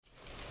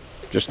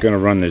Just going to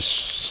run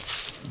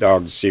this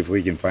dog to see if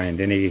we can find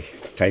any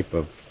type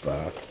of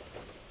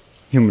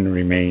human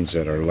remains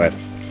that are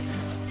left.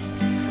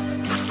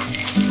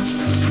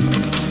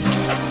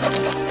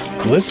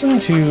 Listen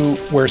to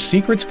Where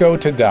Secrets Go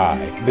to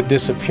Die, The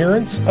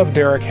Disappearance of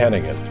Derek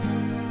Hennigan.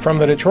 From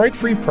the Detroit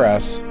Free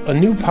Press, a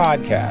new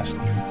podcast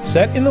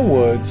set in the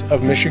woods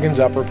of Michigan's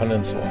Upper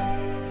Peninsula.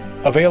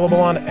 Available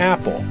on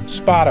Apple,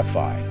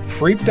 Spotify,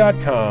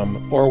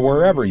 Freep.com, or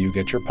wherever you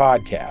get your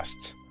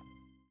podcasts.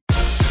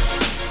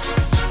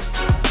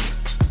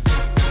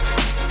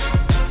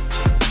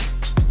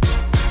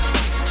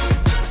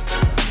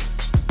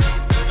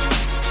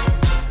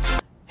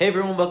 Hey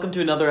everyone, welcome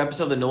to another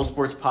episode of the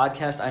NoleSports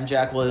Podcast. I'm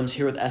Jack Williams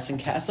here with Essen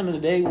Kassem, and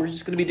today we're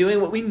just going to be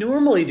doing what we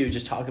normally do,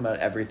 just talking about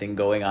everything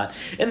going on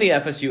in the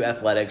FSU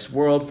athletics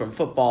world, from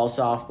football,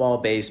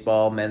 softball,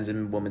 baseball, men's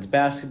and women's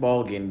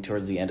basketball, getting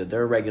towards the end of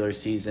their regular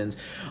seasons.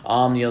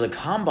 The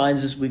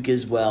combines this week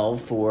as well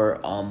for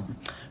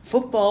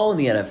football and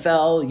the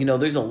NFL.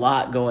 There's a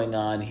lot going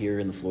on here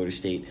in the Florida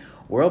State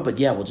world, but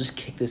yeah, we'll just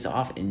kick this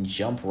off and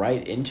jump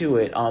right into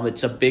it.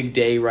 It's a big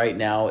day right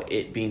now,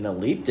 it being the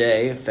leap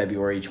day,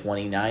 February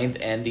 29th,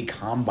 and the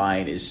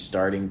combine is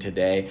starting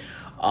today.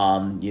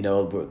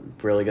 We're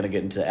really going to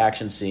get into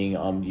action, seeing,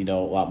 a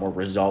lot more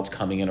results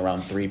coming in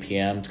around 3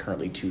 p.m. It's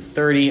currently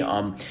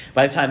 2:30.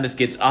 By the time this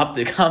gets up,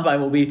 the combine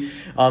will be,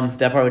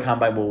 that part of the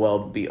combine will well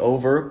be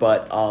over,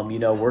 but,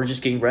 we're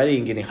just getting ready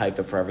and getting hyped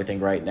up for everything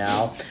right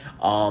now.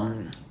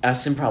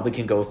 Essen probably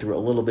can go through a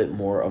little bit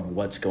more of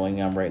what's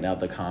going on right now at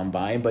the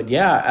combine, but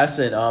yeah,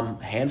 Essen,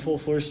 handful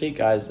of Florida State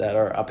guys that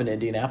are up in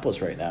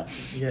Indianapolis right now.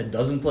 Yeah, a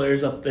dozen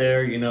players up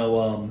there,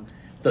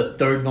 the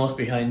third most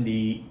behind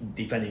the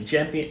defending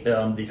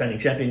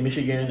champion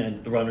Michigan,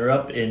 and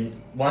runner-up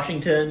in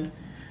Washington.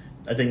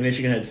 I think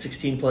Michigan had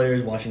 16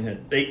 players,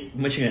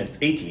 Michigan had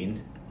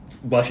 18,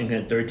 Washington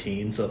had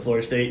 13, so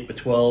Florida State with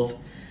 12.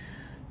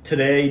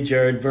 Today,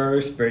 Jared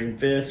Verse, Braden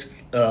Fisk,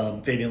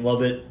 Fabian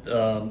Lovett,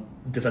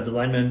 defensive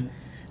lineman,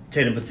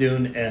 Tatum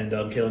Bethune, and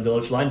Kalen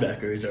Deloach,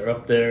 linebackers, are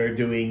up there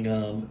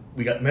doing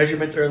we got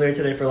measurements earlier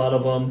today for a lot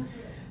of them.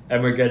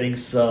 And we're getting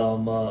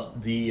some,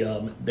 they're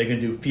going to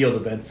do field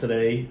events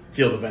today.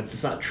 Field events,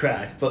 it's not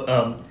track, but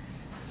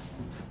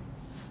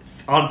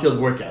on-field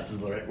workouts is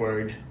the right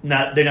word.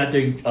 They're not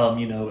doing,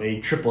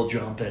 a triple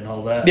jump and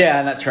all that.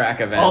 Yeah, not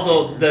track events.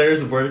 Although there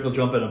is a vertical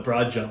jump and a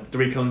broad jump,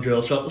 3-cone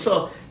drill.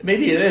 So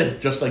maybe it is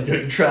just like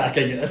doing track,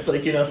 I guess. Some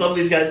of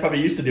these guys are probably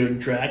used to doing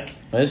track.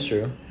 That's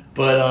true.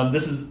 But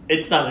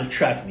it's not a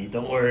track meet,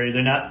 don't worry.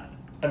 They're not,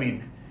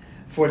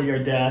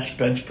 40-yard dash,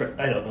 bench press,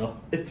 I don't know.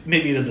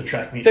 Maybe it is a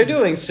track meet. They're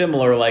doing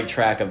similar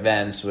track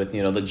events with,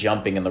 the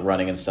jumping and the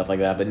running and stuff like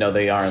that. But no,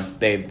 they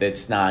aren't.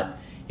 It's not,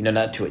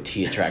 not to a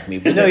T a track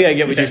meet. But no, yeah, I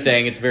get what you're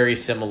saying. It's very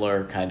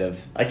similar kind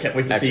of I can't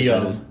wait to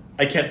exercises.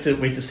 see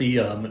wait to see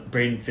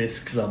Braden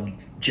Fisk's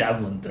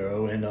javelin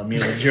throw and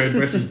Jared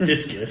versus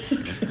discus.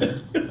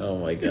 Oh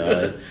my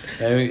god!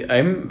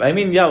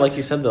 Yeah, like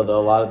you said though,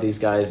 a lot of these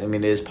guys.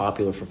 It is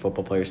popular for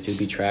football players to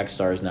be track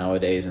stars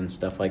nowadays and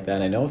stuff like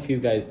that. I know a few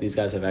guys. These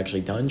guys have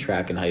actually done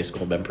track in high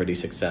school, been pretty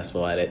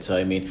successful at it. So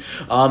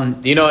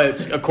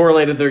it's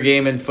correlated their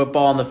game in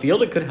football on the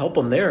field. It could help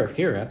them there.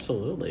 Here,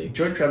 absolutely.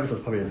 Jordan Travis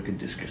probably has a good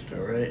discus throw,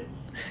 right?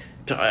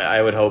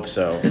 I would hope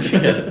so.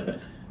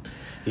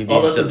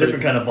 That's a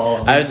different kind of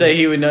ball. I would say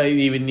he would know.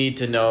 He would need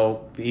to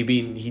know. He'd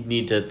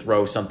need to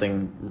throw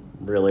something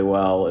really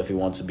well if he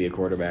wants to be a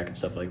quarterback and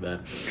stuff like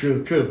that.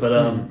 True. But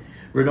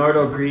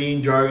Renardo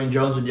Green, Jarian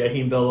Jones, and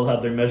Yaheem Bell will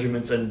have their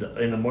measurements in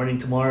the morning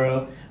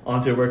tomorrow.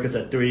 On-field workouts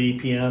at 3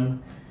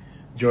 p.m.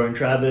 Jordan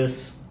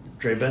Travis,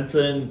 Trey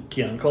Benson,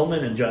 Keon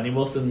Coleman, and Johnny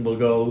Wilson will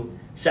go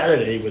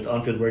Saturday with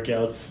on-field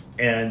workouts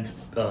and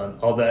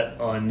all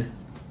that on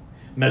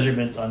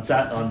measurements on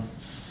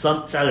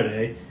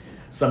Saturday.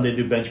 Sunday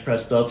do bench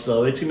press stuff,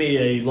 so it's going to be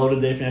a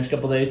loaded day for the next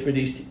couple of days for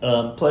these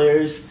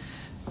players.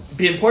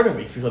 Be an important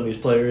week for some of these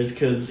players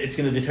because it's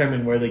going to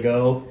determine where they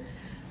go,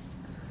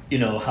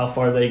 how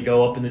far they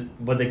go up and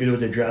what they can do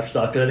with their draft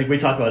stock. Because I think we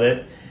talked about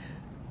it.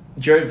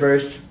 Jared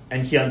Verse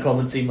and Keon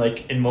Coleman seem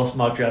like in most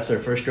mock drafts are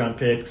first-round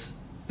picks.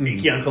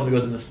 Keon Coleman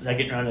goes in the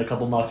second round in a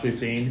couple mocks we've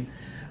seen.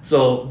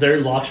 So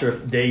their locks for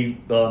day,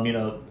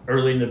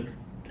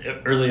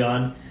 early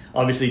on.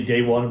 Obviously,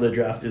 day one of the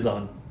draft is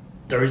on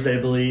Thursday, I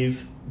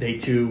believe. Day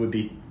 2 would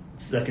be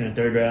second and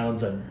third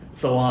rounds and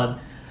so on.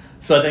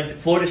 So I think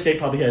Florida State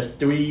probably has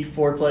three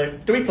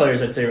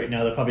players, I'd say right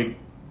now, that probably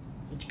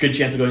good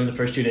chance of going in the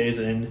first 2 days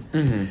in.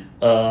 And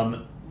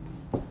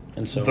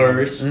so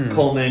Verse,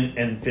 Coleman,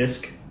 and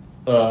Fisk.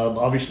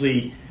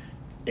 Obviously,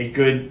 a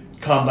good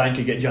combine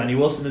could get Johnny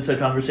Wilson into the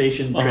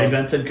conversation. Trey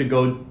Benson could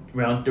go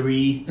round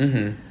 3.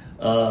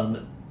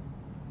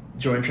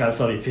 Jordan Travis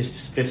probably a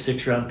 5th,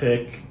 6th round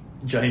pick.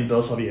 Jaheim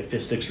Bell's probably a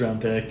 5th, 6th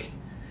round pick.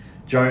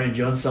 Jarian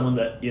Jones, someone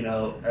that,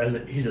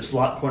 he's a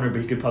slot corner, but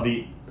he could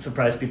probably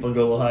surprise people and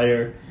go a little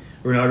higher.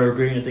 Renardo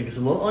Green, I think, is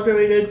a little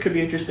underrated. Could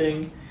be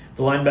interesting.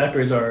 The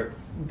linebackers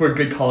were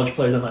good college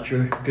players. I'm not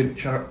sure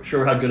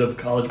how good of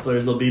college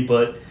players they'll be,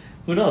 but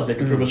who knows? They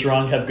could prove us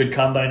wrong, have good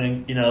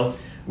combine, and,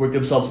 work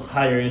themselves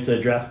higher into the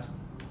draft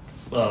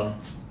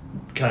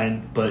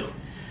kind. But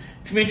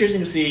it's gonna be interesting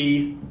to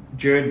see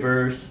Jared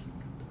Verse.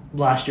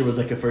 Last year was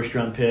like a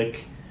first-round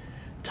pick.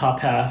 Top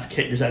half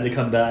decided to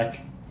come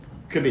back.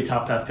 Could be a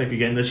top half pick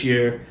again this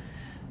year.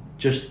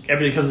 Just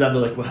everything comes down to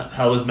like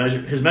how his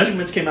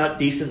measurements came out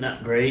decent,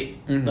 not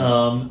great.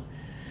 Mm-hmm.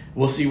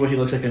 We'll see what he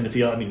looks like in the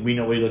field. I mean, we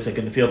know what he looks like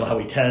in the field, but how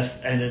he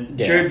tests. And then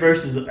Jared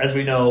Verse is, as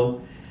we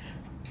know,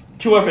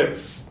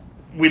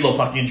 we love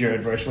talking to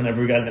Jared Verse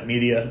whenever we got him at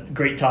media.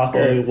 Great talker,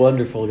 very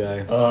wonderful guy.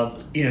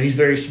 He's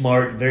very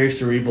smart, very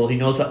cerebral. He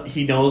knows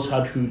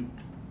how to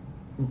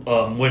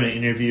win an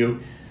interview.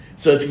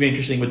 So it's gonna be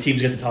interesting when teams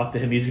get to talk to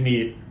him. He's gonna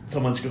be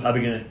someone's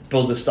probably gonna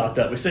build his stock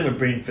up. We're same with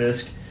Braden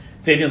Fisk.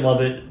 Fabian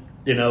Lovett,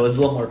 is a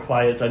little more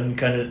quiet. So I'm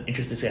kind of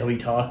interested to see how he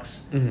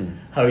talks,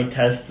 how he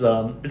tests. It's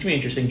gonna be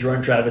interesting.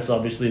 Jordan Travis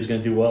obviously is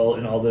gonna do well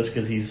in all this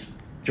because he's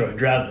Jordan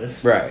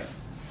Travis, right?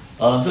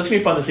 So it's going to be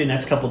fun to see the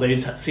next couple of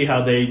days, see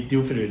how they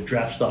do for the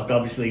draft stock.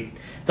 Obviously,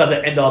 it's not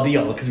the end-all,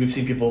 be-all, because we've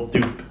seen people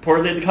do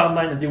poorly at the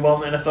Combine and do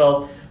well in the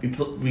NFL.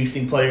 We've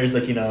seen players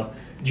like,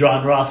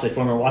 John Ross, a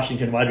former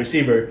Washington wide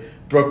receiver,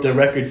 broke the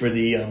record for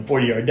the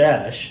 40-yard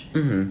dash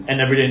and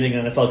never did anything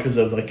in the NFL because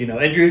of,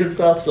 injuries and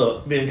stuff. So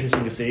it'll be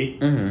interesting to see.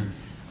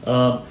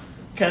 I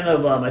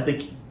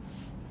think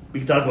we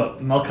can talk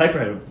about Mel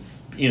Kiper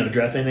had,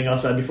 draft. Anything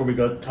else before we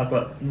go talk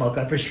about Mel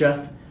Kiper's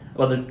draft?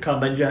 About the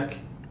Combine, Jack?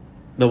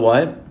 The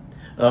what?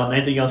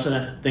 Anything else?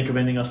 Think of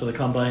anything else for the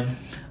Combine?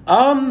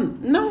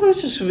 No,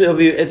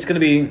 it's gonna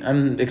be.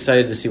 I'm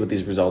excited to see what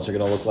these results are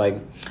gonna look like.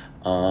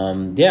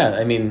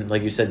 I mean,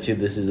 like you said too,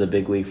 this is a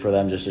big week for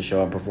them just to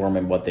show and perform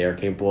and what they are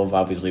capable of.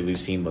 Obviously, we've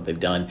seen what they've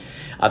done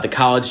at the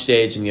college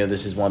stage, and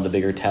this is one of the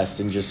bigger tests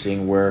and just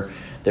seeing where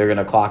they're going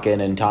to clock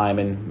in and time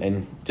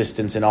and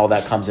distance and all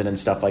that comes in and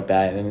stuff like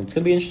that. And it's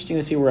going to be interesting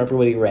to see where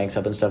everybody ranks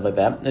up and stuff like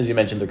that. As you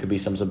mentioned, there could be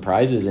some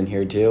surprises in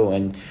here too,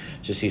 and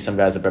just see some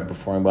guys that have been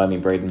performing well. I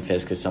mean, Braden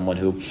Fisk is someone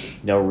who,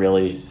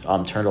 really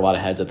turned a lot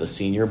of heads at the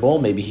Senior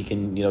Bowl. Maybe he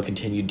can,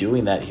 continue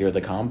doing that here at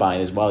the Combine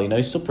as well.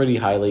 He's still pretty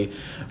highly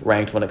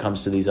ranked when it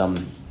comes to these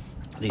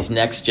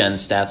next-gen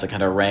stats that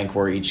kind of rank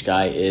where each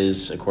guy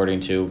is according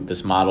to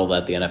this model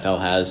that the NFL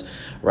has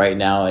right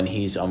now, and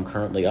he's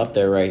currently up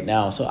there right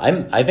now. So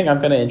I think I'm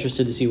kind of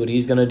interested to see what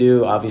he's going to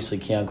do. Obviously,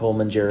 Keon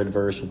Coleman, Jared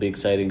Verse will be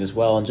exciting as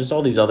well, and just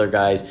all these other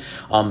guys.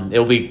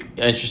 It'll be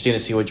interesting to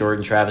see what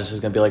Jordan Travis is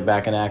going to be like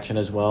back in action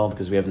as well,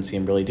 because we haven't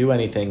seen him really do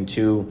anything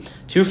too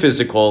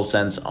physical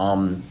since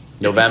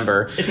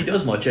November. If he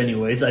does much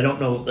anyways, I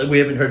don't know. We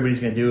haven't heard what he's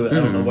going to do. I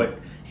don't know what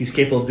he's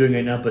capable of doing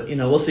right now, but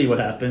we'll see what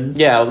happens.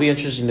 Yeah, it'll be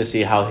interesting to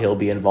see how he'll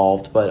be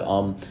involved, but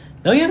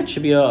it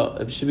should be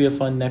a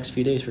fun next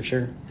few days for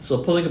sure. So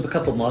pulling up a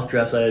couple mock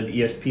drafts out of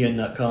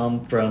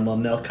ESPN.com from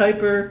Mel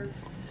Kiper.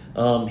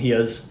 He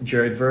has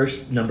Jared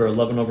Verse, number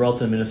 11 overall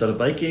to the Minnesota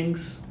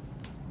Vikings.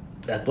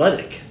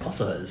 Athletic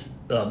also has.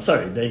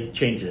 Sorry, they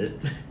changed it.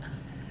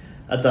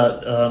 I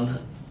thought,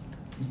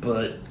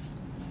 but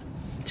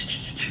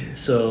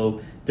so.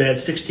 They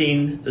have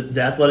 16.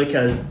 The Athletic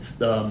has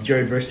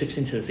Jared Verse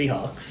 16 to the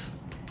Seahawks.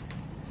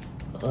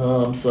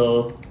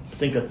 So I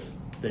think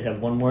they have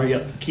one more.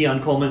 Yep,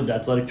 Keon Coleman, the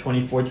Athletic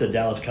 24 to the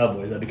Dallas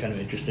Cowboys. That'd be kind of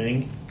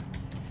interesting.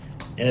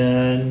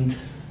 And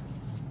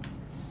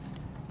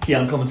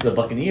Keon Coleman to the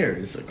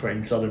Buccaneers,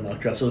 according to Southern mock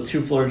draft. So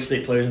 2 Florida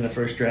State players in the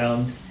first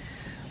round.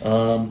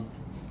 Mel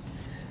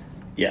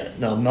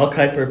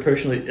Kiper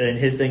personally in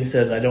his thing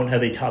says I don't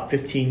have a top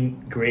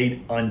 15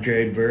 grade on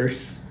Jared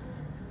Verse.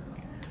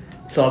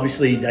 So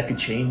obviously that could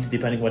change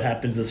depending what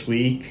happens this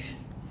week.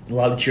 A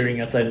lot of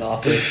cheering outside the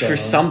office. For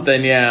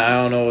something,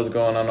 I don't know what's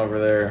going on over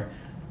there.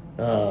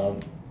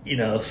 But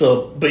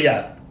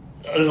yeah,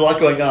 there's a lot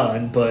going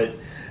on, but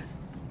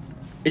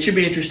it should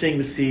be interesting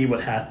to see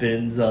what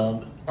happens.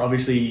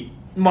 Obviously,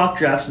 mock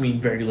drafts mean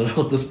very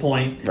little at this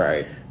point.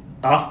 Right.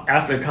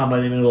 After the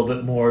Combine, they mean a little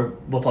bit more.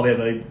 We'll probably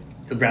have a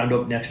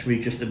roundup next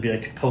week just to be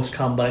like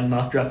post-Combine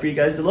mock draft for you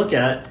guys to look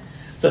at.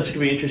 So that's going to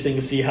be interesting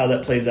to see how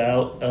that plays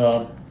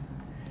out.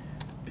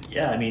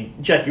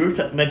 Jack, you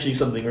were mentioning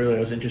something earlier that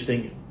was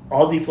interesting.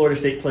 All the Florida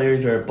State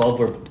players are above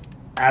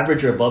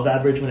above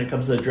average when it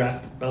comes to the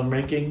draft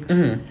ranking.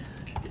 Mm-hmm.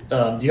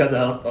 Do you have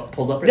that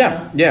pulled up right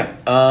now? Yeah.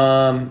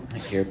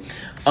 Here.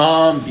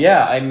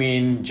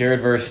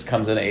 Jared Verse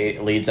comes in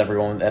at leads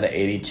everyone at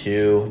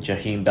 82.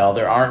 Jaheim Bell.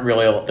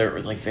 There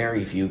was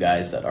very few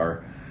guys that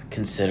are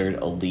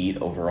considered elite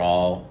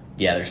overall.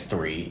 Yeah, there's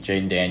 3: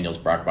 Jaden Daniels,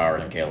 Brock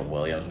Bowers, and Caleb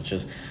Williams, which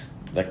is.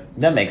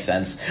 That makes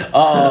sense.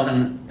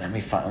 Let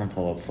me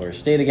pull up Florida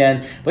State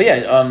again. But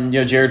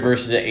Jared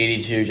Verse is at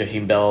 82,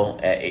 Jaheim Bell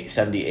at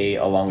 78,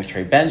 along with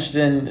Trey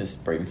Benson. This is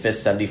Braden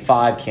Fisk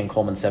 75, Keon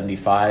Coleman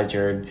 75,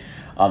 Jordan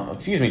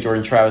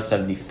Travis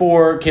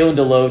 74, Kalen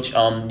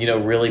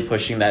DeLoach. Really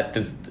pushing that.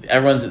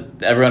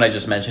 Everyone I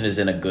just mentioned is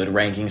in a good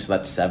ranking, so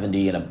that's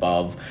 70 and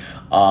above,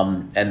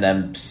 and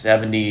then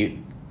 70.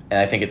 And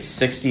I think it's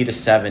 60 to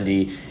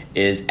 70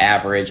 is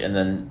average, and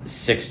then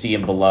 60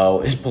 and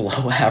below is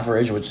below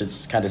average, which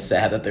is kind of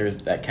sad that there's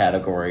that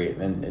category,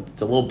 and it's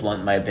a little blunt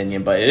in my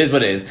opinion, but it is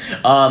what it is.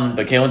 But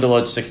Kalen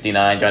DeLoach,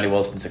 69, Johnny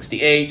Wilson,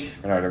 68,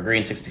 Renardo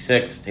Green,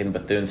 66, Tatum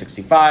Bethune,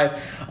 65,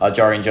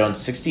 Jarian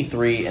Jones,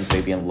 63, and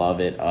Fabian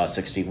Lovett,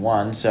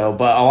 61. So,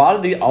 but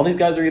all these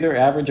guys are either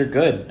average or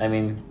good. I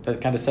mean,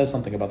 that kind of says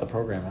something about the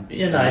program.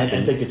 Yeah, no, I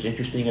think it's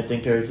interesting. I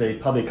think there's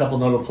probably a couple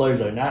notable players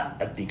that are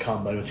not at the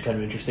combine, which is kind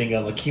of interesting.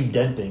 Akeem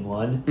Dent being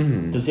one.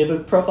 Mm-hmm. Does he have a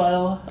profile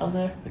on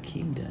there?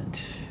 Akeem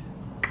Dent.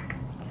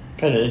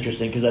 Kind of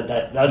interesting because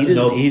that's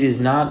he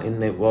is not in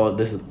the. Well,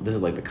 this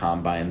is like the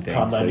combine thing.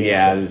 Combine, so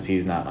yeah,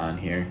 he's not on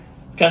here.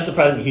 Kind of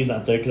surprising he's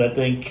not there because I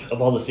think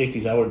of all the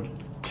safeties I would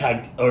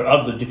tag, or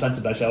of the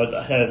defensive backs I would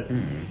have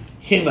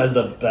him as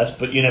the best,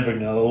 but you never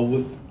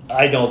know.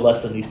 I know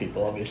less than these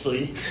people,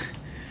 obviously.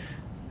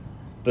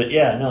 But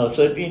yeah, no,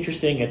 so it'd be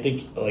interesting. I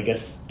think, I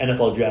guess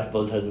NFL Draft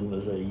Buzz has him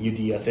as a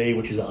UDFA,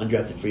 which is an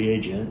undrafted free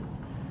agent.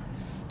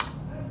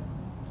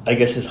 I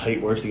guess his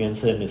height works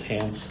against him, his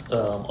hands,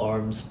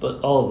 arms, but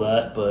all of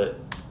that. But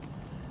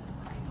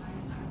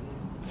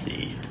let's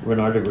see,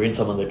 Renardo Green,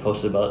 someone they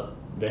posted about,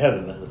 they have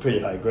him as a pretty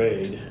high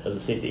grade as a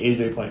safety,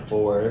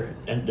 83.4,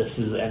 and this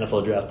is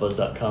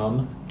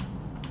NFLDraftBuzz.com.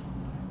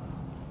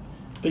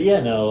 But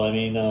yeah, no, I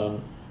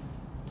mean,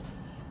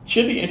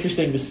 should be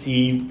interesting to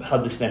see how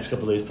this next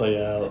couple of days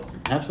play out.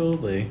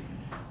 Absolutely.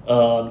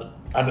 I'm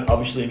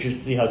obviously interested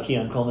to see how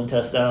Keon Coleman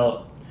tests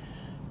out.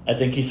 I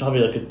think he's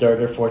probably like the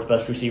third or fourth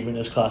best receiver in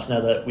this class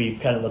now that we've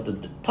kind of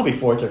let probably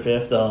fourth or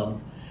fifth.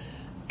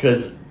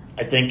 Because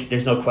I think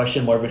there's no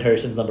question Marvin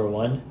Harrison's number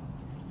one.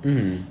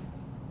 Mm-hmm.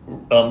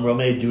 Rome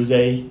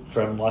Duze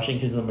from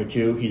Washington's number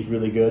two. He's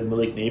really good.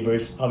 Malik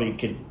Neighbors probably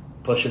could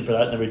push him for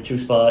that number two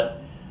spot.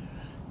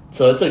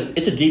 So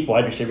it's a deep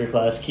wide receiver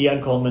class.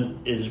 Keon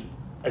Coleman is,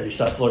 as you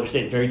saw at Florida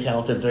State, very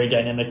talented, very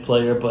dynamic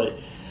player, but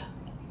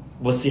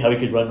we'll see how he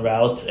could run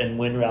routes and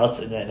win routes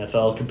in the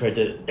NFL compared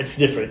to, it's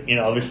different,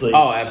 obviously.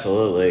 Oh,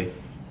 absolutely.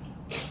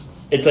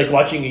 It's like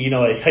watching,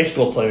 a high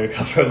school player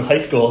come from high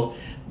school,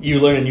 you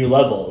learn a new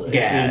level. It's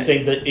Yeah. the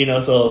same that,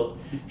 so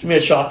it's going to be a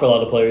shock for a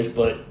lot of players,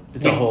 but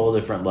It's a whole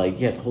different,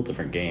 it's a whole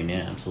different game.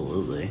 Yeah,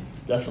 absolutely.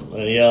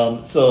 definitely.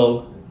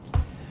 So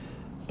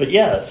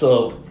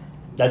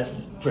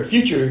that's for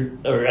future,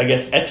 or I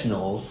guess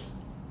ex-Noles.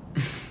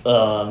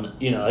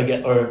 I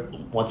get, or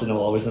once in a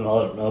while, always in a while,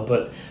 I don't know,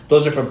 but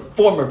those are from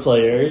former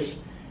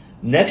players.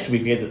 Next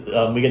week we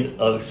get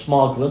a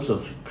small glimpse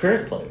of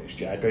current players.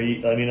 Jack,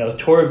 a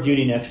tour of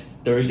duty next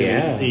Thursday. Yeah.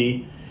 We get to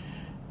see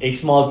a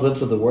small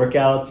glimpse of the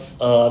workouts.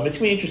 It's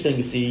gonna be interesting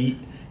to see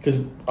because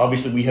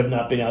obviously we have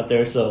not been out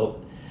there. So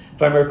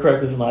if I remember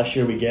correctly from last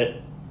year, we get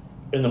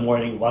in the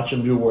morning, watch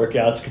them do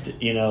workouts.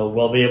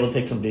 We'll be able to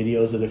take some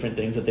videos of different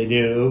things that they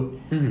do.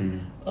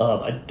 Mm-hmm.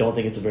 I don't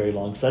think it's a very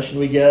long session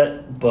we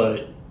get,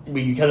 but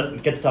we kind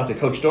of get to talk to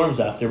Coach Storms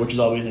after, which is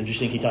always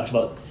interesting. He talks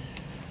about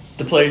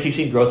the players he's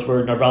seen growth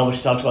for.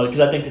 Narvalovich talks about it because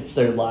I think it's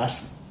their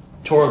last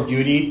tour of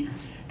duty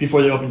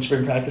before they open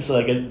spring practice,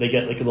 so they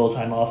get like a little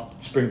time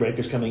off. Spring break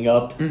is coming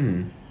up.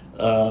 Mm-hmm.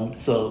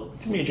 So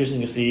it's going to be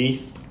interesting to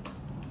see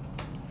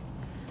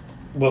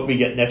what we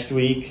get next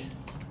week.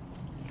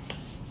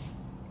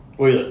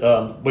 What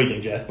do you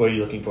think, Jack? What are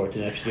you looking forward to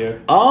next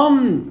year?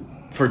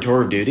 For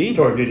Tour of Duty?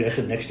 Tour of Duty, I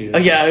said next year.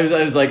 Yeah,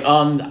 I was like,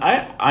 I'm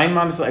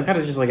honestly, I'm kind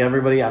of just like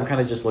everybody. I'm kind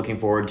of just looking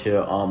forward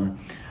to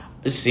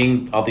just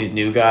seeing all these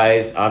new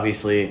guys.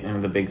 Obviously,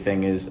 the big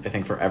thing is, I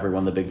think for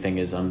everyone, the big thing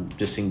is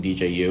just seeing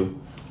DJU,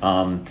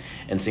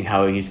 and seeing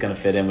how he's going to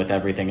fit in with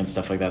everything and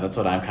stuff like that. That's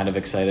what I'm kind of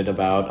excited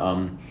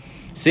about.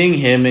 Seeing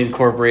him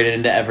incorporated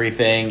into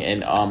everything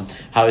and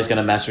how he's going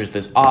to mess with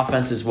this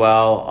offense as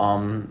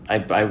well.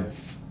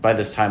 By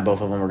this time,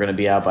 both of them were going to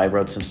be out, but I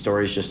wrote some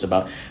stories just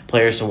about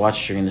players to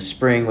watch during the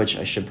spring, which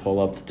I should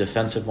pull up the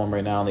defensive one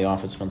right now and the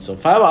offensive one. So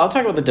I'll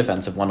talk about the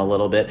defensive one a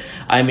little bit.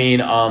 I mean,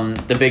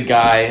 the big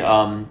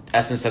guy,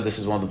 Essen said this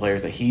is one of the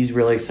players that he's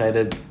really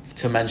excited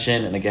to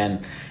mention. And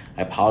again,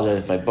 I apologize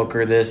if I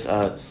butcher this.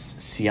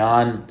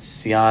 Sion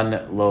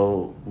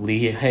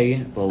Lolehe.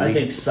 I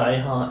think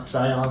Sion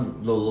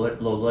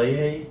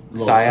Lolehe.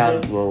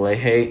 Sion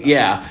Lolehe.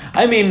 Yeah.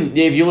 I mean,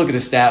 if you look at the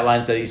stat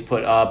lines that he's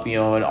put up,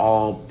 an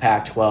all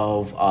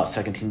Pac-12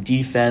 second team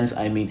defense,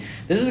 I mean,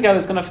 this is a guy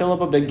that's going to fill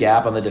up a big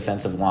gap on the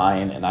defensive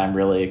line, and I'm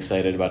really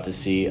excited about to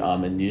see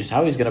and just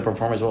how he's going to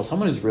perform as well.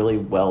 Someone who's really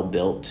well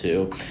built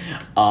too.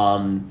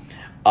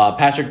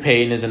 Patrick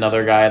Payton is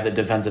another guy at the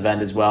defensive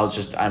end as well.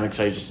 I'm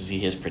excited just to see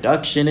his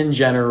production in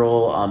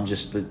general.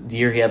 Just the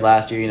year he had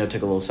last year,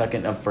 took a little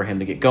second for him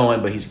to get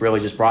going, but he's really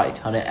just brought a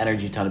ton of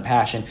energy, ton of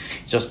passion.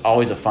 He's just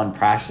always a fun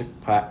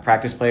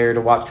practice player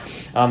to watch.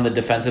 The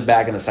defensive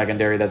back in the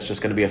secondary, that's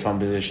just going to be a fun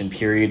position,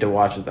 period, to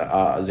watch with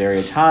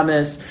Azaria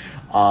Thomas.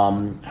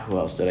 Who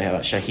else did I have?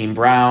 Shaheem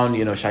Brown.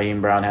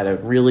 Shaheem Brown had a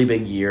really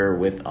big year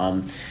with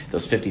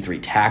those 53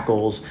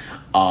 tackles.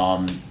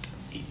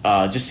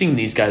 Just seeing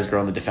these guys grow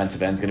on the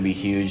defensive end is going to be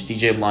huge.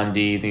 DJ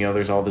Lundy,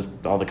 there's all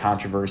the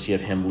controversy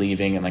of him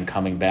leaving and then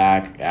coming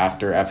back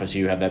after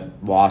FSU had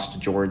that loss to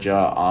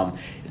Georgia.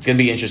 it's going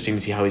to be interesting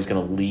to see how he's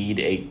going to lead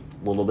a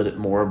little bit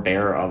more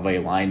bare of a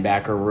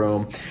linebacker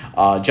room.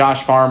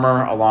 Josh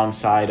Farmer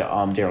alongside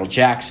Daryl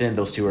Jackson.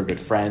 Those two are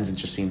good friends, and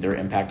just seeing their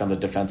impact on the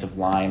defensive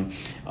line.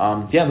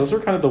 Those are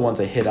kind of the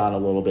ones I hit on a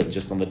little bit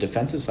just on the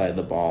defensive side of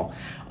the ball.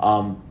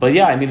 But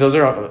yeah, I mean, those.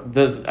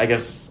 I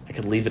guess I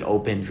could leave it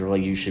open for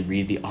like you should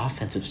read the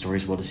offensive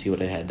stories well to see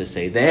what I had to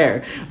say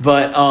there.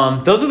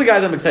 But those are the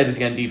guys I'm excited to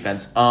see on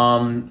defense. It's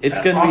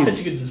going to be offense.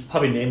 You could just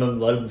probably name them,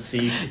 let them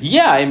see.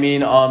 Yeah, I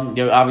mean,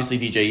 obviously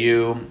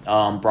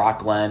DJU, Brock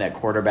Glenn at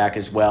quarterback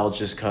as well,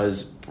 just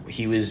because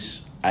he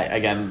was. I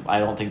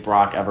don't think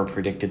Brock ever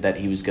predicted that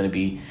he was going to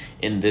be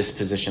in this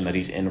position that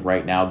he's in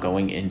right now,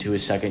 going into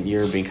his second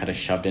year, being kind of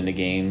shoved into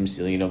games,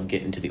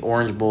 get into the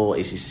Orange Bowl,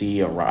 ACC,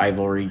 a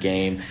rivalry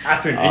game.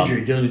 After an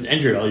injury, dealing with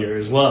injured all year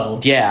as well.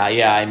 Yeah,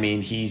 I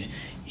mean, it's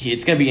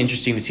going to be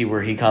interesting to see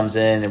where he comes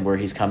in and where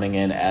he's coming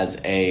in as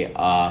a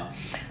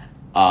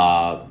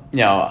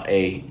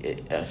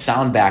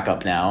sound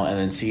backup now, and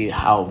then see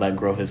how that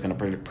growth is going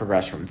to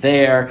progress from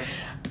there.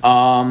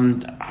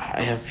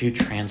 I have a few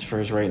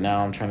transfers right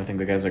now. I'm trying to think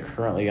the guys that are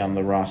currently on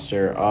the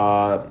roster.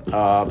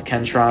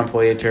 Kentron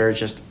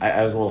Poyeter,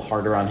 I was a little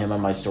harder on him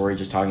on my story,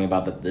 just talking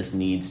about that this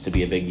needs to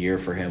be a big year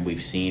for him. We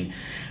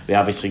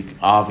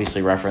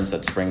obviously referenced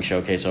that spring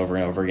showcase over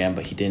and over again,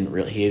 but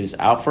he was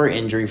out for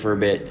injury for a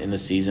bit in the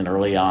season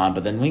early on,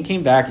 but then when he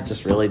came back, it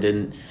just really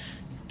didn't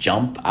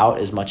jump out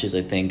as much as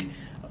I think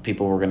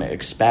people were going to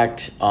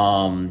expect.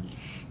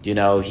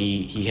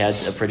 He had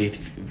a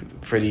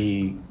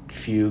pretty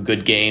few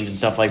good games and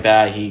stuff like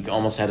that. He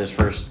almost had his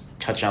first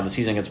touchdown of the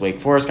season against Wake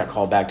Forest, got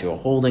called back to a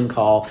holding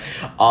call.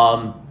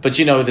 But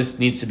this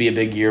needs to be a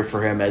big year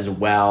for him as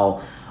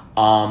well.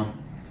 There are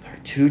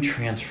two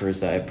transfers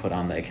that I put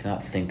on that I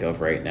cannot think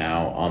of right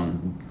now.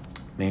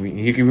 Maybe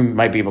you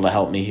might be able to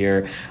help me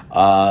here.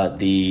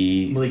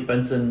 The Malik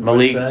Benson,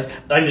 Malik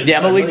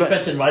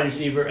Benson, wide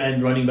receiver,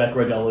 and running back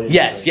Roydell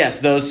Williams. Yes,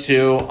 those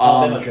two.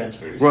 Alabama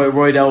transfers.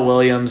 Roydell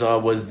Williams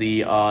was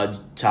the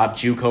top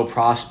JUCO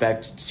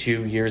prospect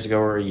 2 years ago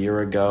or a year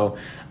ago.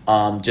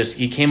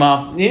 He came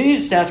off.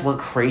 These stats weren't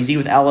crazy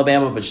with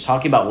Alabama, but just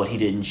talking about what he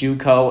did in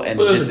JUCO, and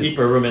there's a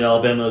deeper room in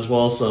Alabama as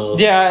well. So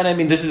yeah, and I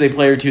mean this is a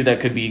player too that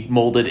could be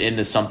molded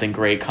into something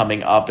great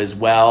coming up as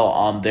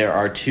well. There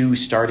are two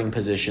starting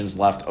positions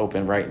left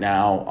open right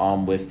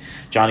now. With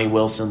Johnny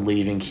Wilson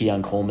leaving,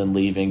 Keon Coleman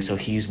leaving, so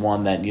he's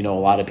one that a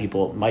lot of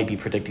people might be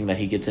predicting that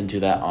he gets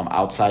into that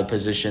outside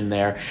position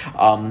there.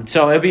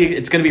 So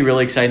it's going to be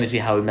really exciting to see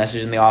how he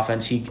meshes in the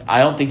offense.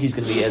 I don't think he's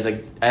going to be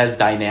as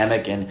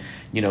dynamic and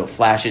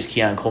flashes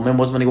Keon Coleman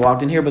was when he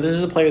walked in here, but this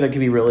is a player that could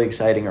be really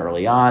exciting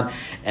early on.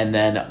 And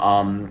then,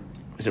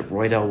 is it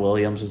Roydell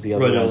Williams was the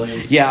other one?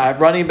 Williams. Yeah,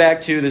 running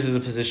back too. This is a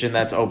position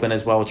that's open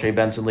as well with Trey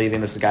Benson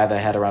leaving. This is a guy that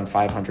had around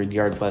 500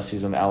 yards last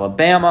season with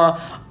Alabama.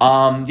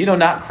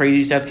 Not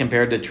crazy stats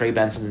compared to Trey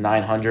Benson's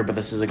 900, but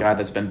this is a guy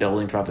that's been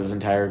building throughout his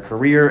entire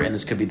career, and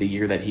this could be the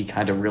year that he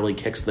kind of really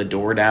kicks the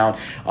door down.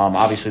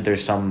 Obviously,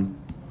 there's some.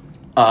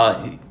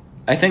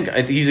 I think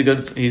he's a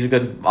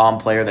good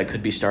player that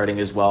could be starting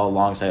as well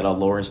alongside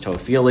Lawrence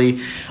Toafili.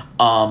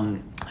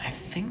 I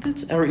think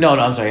that's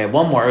I'm sorry. I had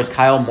one more. It was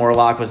Kyle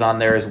Morlock was on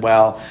there as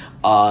well.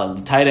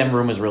 The tight end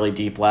room was really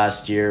deep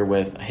last year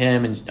with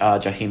him and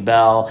Jaheim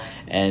Bell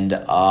and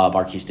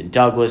Marquiston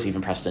Douglas.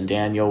 Even Preston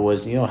Daniel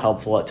was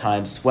helpful at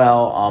times as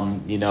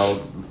well.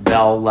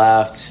 Bell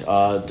left.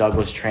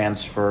 Douglas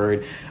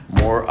transferred.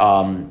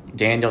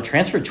 Daniel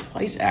transferred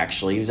twice,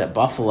 actually. He was at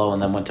Buffalo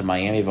and then went to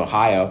Miami of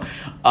Ohio.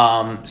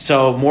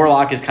 So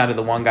Morlock is kind of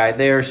the one guy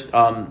there,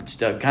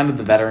 still kind of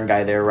the veteran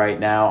guy there right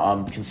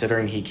now,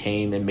 considering he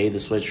came and made the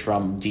switch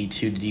from D2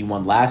 to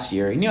D1 last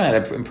year. And, had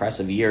an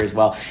impressive year as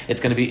well.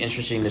 It's going to be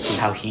interesting to see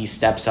how he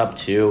steps up,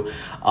 too.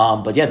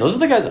 But, yeah, those are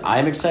the guys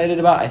I'm excited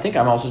about. I think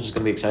I'm also just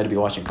going to be excited to be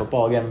watching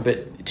football again a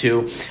bit,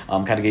 too.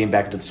 Kind of getting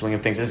back into the swing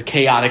of things. As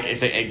chaotic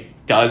as it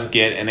does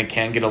get, and it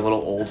can get a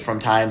little old from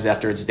times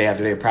after it's day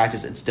after day of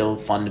practice, it's still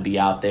fun to be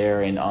out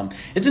there, and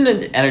it's an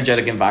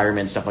energetic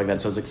environment, stuff like that,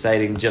 so it's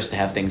exciting just to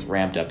have things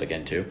ramped up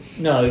again too.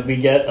 No, we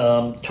get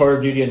tour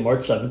of duty on March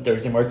 7th,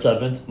 Thursday, March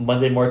 7th,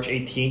 Monday, March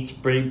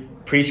 18th,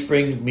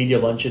 pre-spring media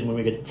luncheon when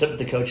we get to sit with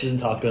the coaches and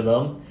talk to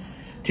them.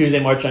 Tuesday,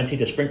 March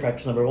 19th is spring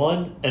practice number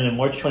 1, and then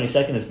March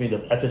 22nd is going to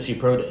be the FSU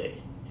Pro Day.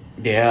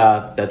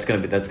 Yeah, that's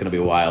gonna be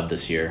wild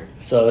this year.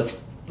 So it's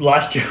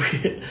last year.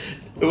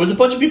 It was a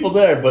bunch of people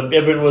there, but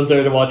everyone was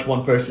there to watch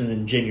one person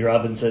and Jamie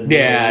Robinson.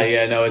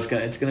 No, it's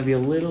gonna be a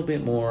little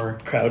bit more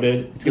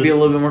crowded. It's gonna be a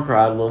little bit more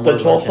crowded. The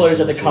 12 players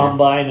at the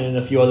combine and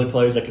a few other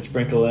players that could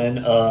sprinkle in.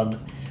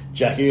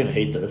 Jack, you're gonna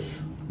hate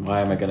this.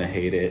 Why am I gonna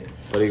hate it?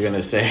 What are you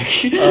gonna say?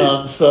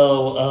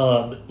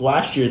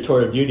 Last year,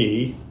 Tour of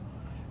Duty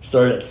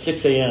started at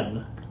 6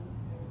 a.m.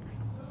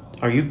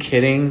 Are you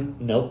kidding?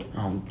 Nope.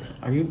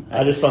 Are you?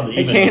 I just found the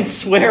email. I can't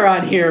swear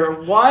on here.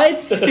 What?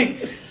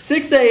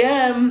 6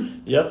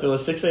 a.m.? Yep, it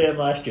was 6 a.m.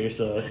 last year.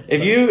 So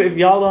if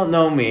y'all don't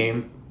know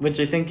me, which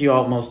I think you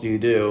all most of you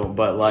do,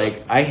 but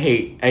like I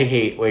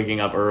hate waking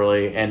up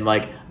early, and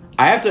like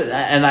I have to,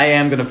 and I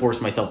am gonna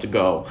force myself to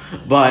go,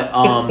 but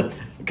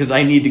because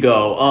I need to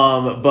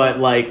go. But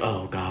like,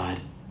 oh god.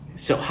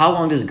 So how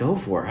long does it go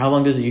for? How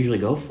long does it usually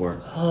go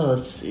for?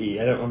 Let's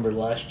see. I don't remember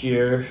last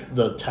year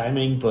the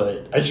timing,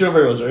 but I just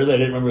remember it was early. I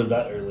didn't remember it was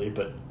that early,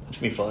 but it's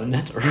gonna be fun.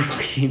 That's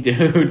early,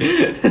 dude.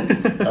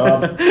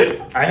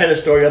 I had a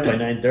story up by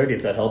 9:30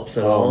 if that helps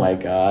at all. Oh my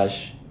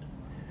gosh.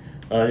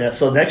 Yeah.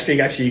 So next week,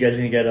 actually, you guys are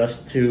gonna get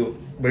us to.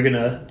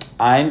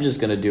 I'm just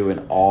gonna do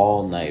an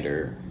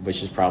all-nighter,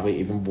 which is probably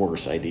even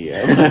worse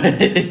idea.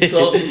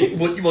 So,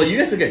 well, you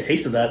guys will get a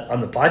taste of that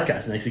on the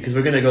podcast next week because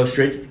we're gonna go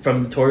straight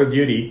from the tour of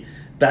duty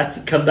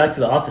come back to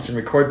the office and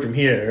record from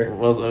here.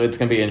 Well, so it's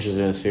gonna be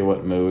interesting to see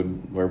what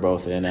mood we're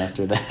both in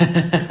after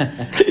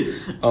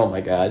that. Oh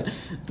my god!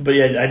 But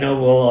yeah, I know.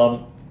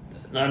 Well,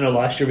 I know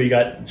last year we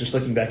got, just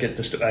looking back at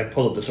I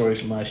pulled up the stories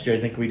from last year.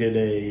 I think we did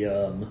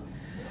a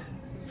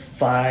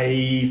 5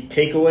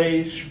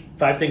 takeaways.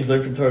 5 things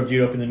learned from Tour of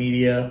Duty up in the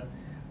media,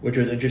 which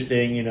was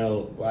interesting. You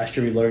know, last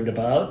year we learned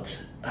about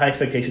high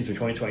expectations for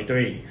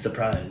 2023.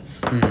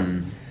 Surprise.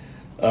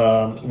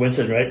 Mm-hmm.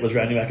 Winston Wright was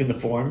rounding back into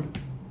form.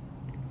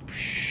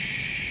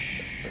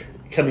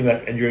 Coming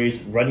back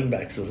injuries, running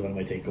backs was one of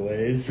my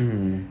takeaways.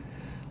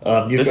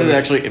 Mm-hmm. This is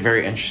actually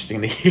very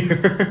interesting to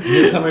hear.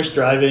 Newcomers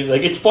thriving.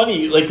 Like, it's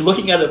funny, like,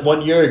 looking at it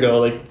 1 year ago,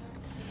 like,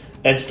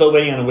 and still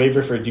waiting on a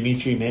waiver for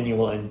Dimitri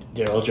Manuel and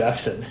Darrell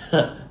Jackson.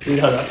 See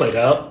how that played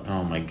out?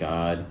 Oh my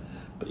god.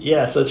 But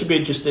yeah, so it should be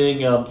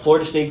interesting.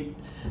 Florida State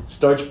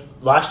starts.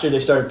 Last year they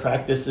started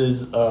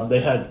practices.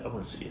 They had, I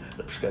want to see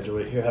the schedule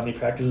right here. How many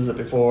practices it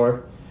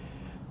before?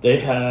 They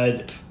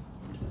had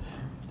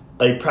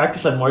a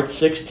practice on March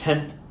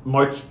 6th,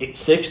 March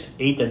 6th,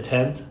 8th, and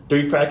 10th.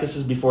 3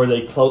 practices before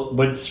they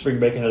went to spring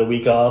break and had a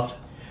week off.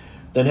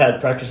 Then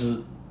had 3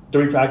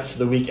 practices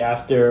the week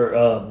after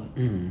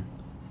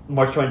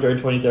March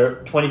 23rd,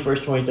 21st,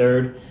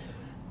 23rd.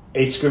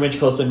 A scrimmage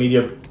close to the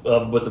media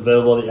with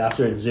availability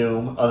after in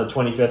Zoom on the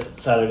 25th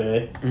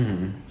Saturday.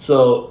 Mm-hmm.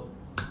 So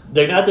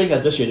they're not doing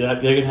that this year.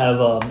 They're going to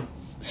have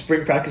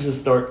spring practices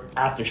start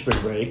after spring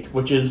break,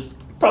 which is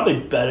probably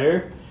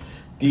better.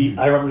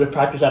 I remember the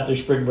practice after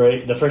spring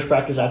break, the first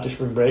practice after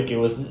spring break, it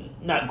was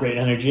not great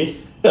energy.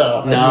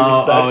 There's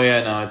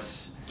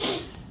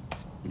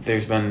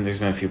been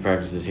a few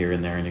practices here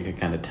and there, and you can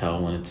kind of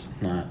tell when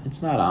it's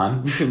not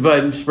on.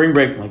 But spring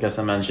break, like I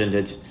mentioned,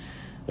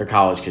 they're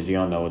college kids. You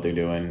don't know what they're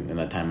doing in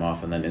that time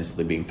off, and then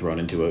instantly being thrown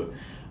into a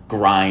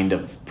grind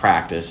of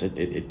practice.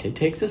 It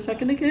takes a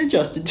second to get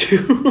adjusted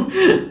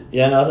to.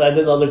 Yeah, no, I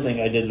did the other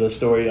thing. I did a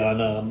story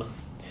on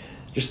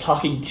just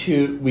talking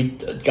to. We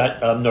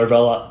got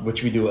Norvell,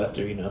 which we do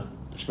after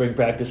spring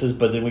practices,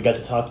 but then we got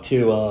to talk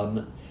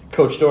to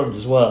Coach Storms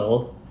as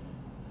well.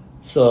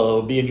 So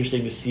it'll be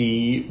interesting to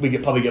see. We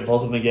could probably get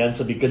both of them again,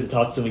 so it'd be good to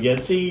talk to them again,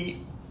 see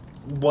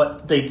how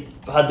they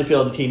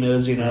feel the team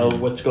is,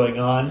 what's going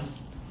on,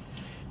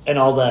 and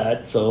all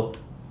that. So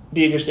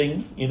be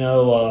interesting,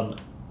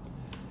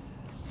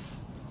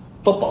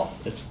 football.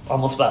 It's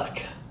almost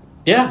back.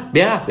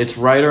 Yeah, it's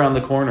right around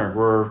the corner.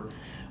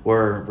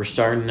 We're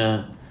starting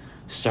to.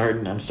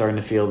 I'm starting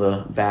to feel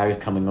the bags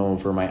coming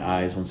over my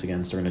eyes once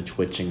again, starting to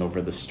twitching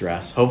over the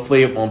stress.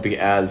 Hopefully it won't be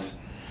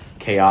as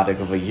chaotic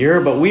of a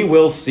year, but we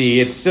will see.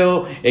 It's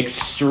still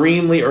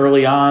extremely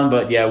early on,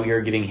 but yeah, we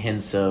are getting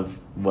hints of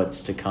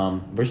what's to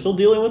come. We're still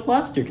dealing with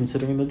last year,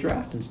 considering the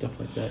draft and stuff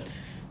like that.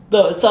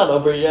 No, it's not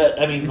over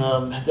yet. I mean,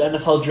 the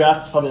NFL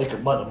draft is probably a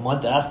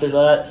month after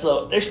that,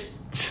 so there's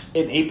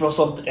in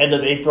April, end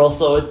of April,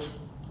 so it's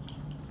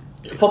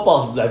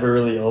football's never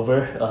really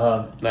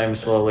over. I'm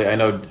slowly. I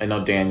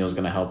know Daniel's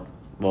going to help.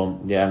 Well,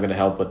 yeah, I'm going to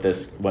help with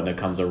this when it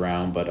comes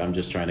around, but I'm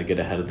just trying to get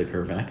ahead of the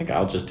curve, and I think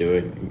I'll just do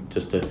it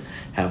just to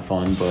have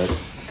fun.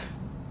 But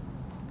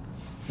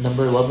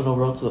number 11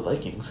 overall to the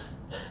Vikings.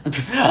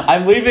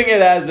 I'm leaving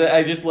it as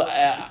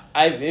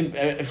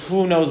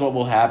who knows what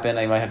will happen.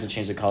 I might have to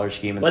change the color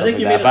scheme and stuff like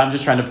that. But I'm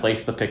just trying to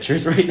place the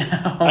pictures right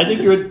now. I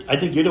think you're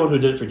the one who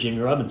did it for Jamie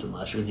Robinson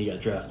last year when he got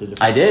drafted.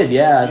 I did,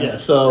 yeah. Yeah.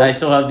 So I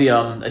still have the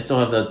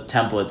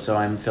template, so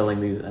I'm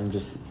filling these. I'm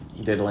just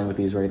diddling with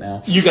these right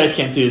now. You guys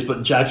can't see this,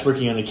 but Jack's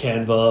working on a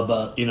Canva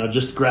about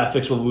just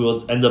graphics what we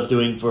will end up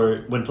doing for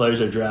when players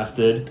are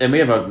drafted. And we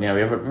have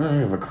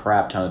a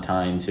crap ton of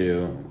time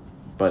too.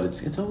 But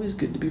it's always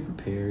good to be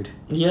prepared.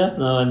 Yeah,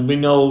 no, and we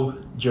know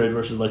Jared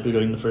Verse is likely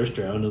going in the first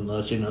round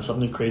unless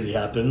something crazy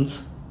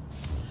happens.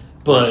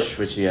 But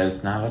which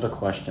is not out of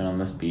question on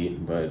this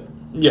beat, but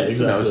yeah,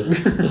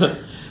 exactly.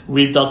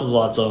 We've dealt with a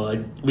lot,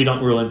 so we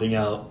don't rule anything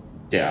out.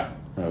 Yeah.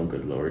 Oh,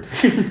 good lord.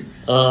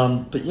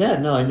 But yeah,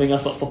 no, anything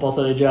else about football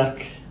today,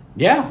 Jack?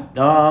 Yeah.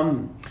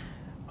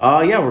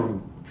 We're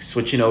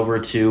switching over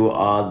to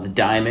the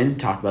Diamond.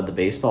 Talk about the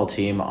baseball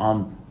team.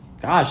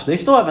 Gosh, they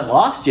still haven't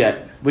lost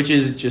yet, which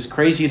is just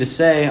crazy to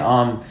say.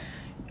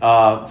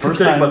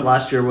 First time what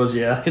last year was,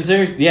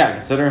 considering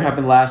it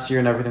happened last year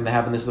and everything that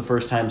happened. This is the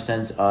first time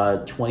since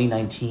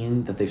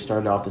 2019 that they've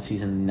started off the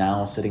season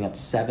now sitting at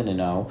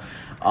 7-0.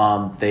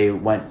 They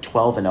went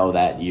 12-0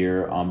 that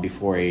year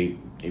before a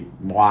a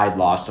wide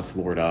loss to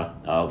Florida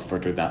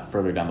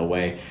further down the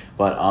way.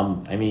 But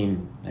I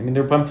mean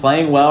they've been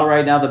playing well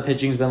right now. The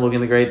pitching's been looking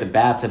great. The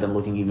bats have been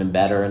looking even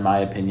better in my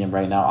opinion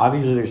right now.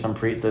 Obviously, there's some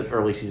the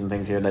early season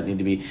things here that need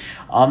to be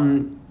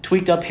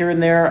tweaked up here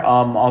and there.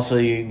 Also,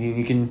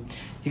 you can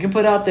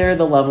put out there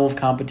the level of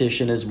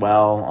competition as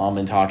well.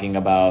 In talking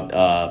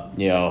about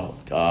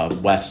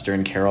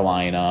Western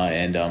Carolina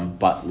and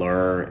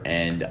Butler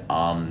and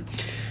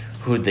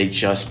who did they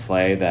just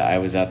play that I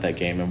was at that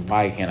game, and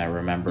why can't I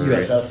remember?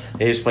 USF.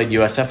 They just played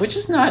USF, which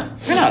is they're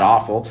not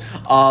awful.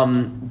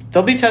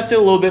 They'll be tested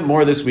a little bit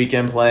more this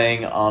weekend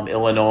playing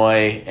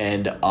Illinois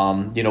and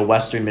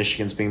Western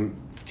Michigan's being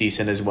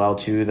decent as well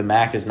too. The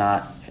MAC is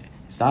not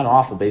an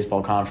awful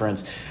baseball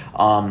conference.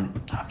 I'm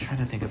trying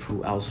to think of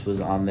who else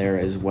was on there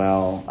as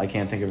well. I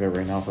can't think of it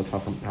right now off the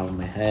top of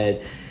my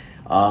head.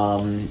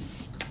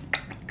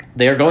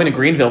 They are going to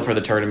Greenville for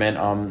the tournament,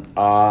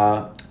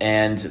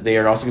 and they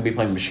are also going to be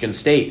playing Michigan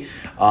State.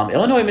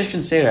 Illinois and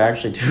Michigan State are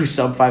actually two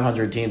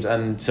sub-500 teams,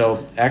 and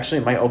so actually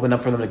it might open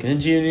up for them to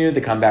continue. They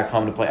come back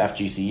home to play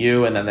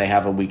FGCU, and then they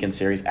have a weekend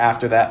series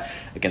after that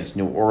against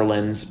New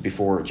Orleans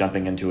before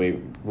jumping into a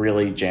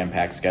really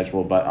jam-packed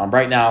schedule. But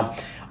right now,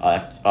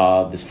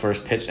 this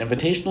first pitch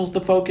invitational is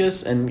the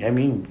focus, and I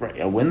mean,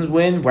 a win's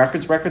win,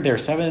 record's record. They're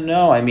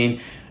 7-0. I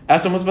mean,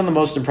 Essen, what's been the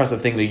most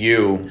impressive thing to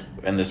you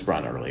in this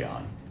run early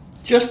on?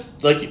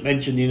 Just like you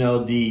mentioned, we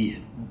knew the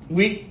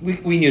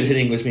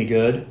hitting was me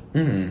good.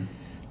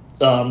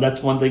 Mm-hmm.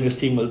 That's one thing this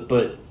team was,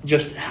 but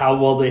just how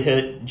well they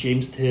hit.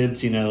 James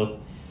Tibbs,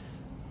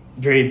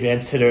 very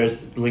advanced hitter,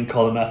 as Link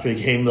called him after the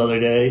game the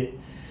other day.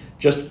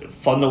 Just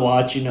fun to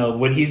watch.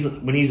 When he's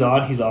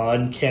on, he's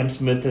on. Cam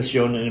Smith has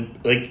shown,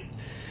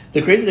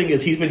 the crazy thing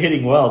is he's been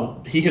hitting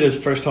well. He hit his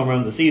first home run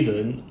of the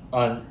season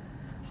on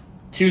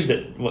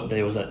Tuesday. What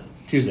day was that?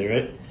 Tuesday,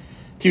 right?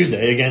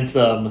 Tuesday against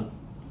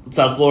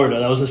South Florida.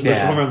 That was his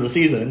first home run of the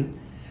season.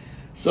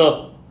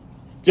 So,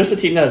 just a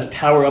team that has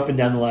power up and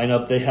down the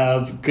lineup. They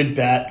have good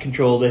bat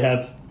control. They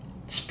have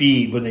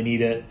speed when they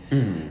need it.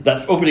 Mm.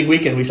 That opening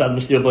weekend, we saw them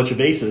steal a bunch of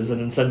bases, and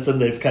then since then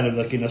they've kind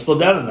of slowed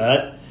down on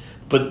that.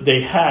 But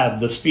they have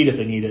the speed if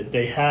they need it.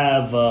 They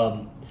have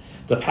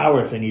the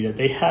power if they need it.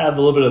 They have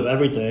a little bit of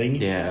everything.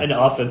 Yeah. An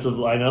offensive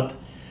lineup.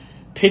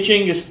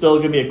 Pitching is still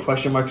going to be a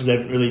question mark because they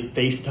haven't really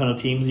faced a ton of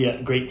teams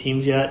yet, great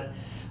teams yet.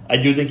 I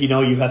do think you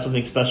have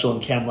something special in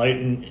Cam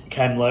Leiter,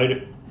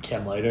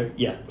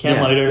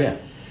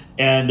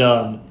 and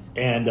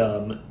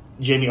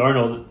Jamie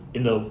Arnold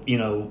in the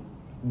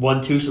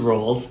 1-2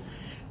 roles.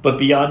 But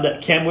beyond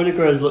that,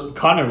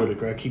 Connor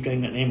Whitaker. I keep getting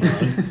that name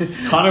wrong.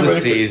 Connor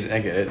Whitaker. I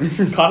get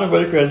it. Connor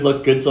Whitaker has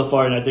looked good so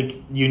far, and I think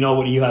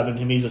what you have in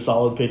him. He's a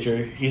solid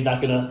pitcher. He's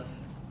not gonna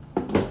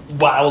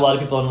wow a lot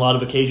of people on a lot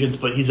of occasions,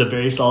 but he's a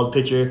very solid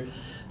pitcher.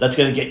 That's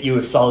going to get you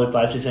a solid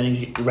 5-6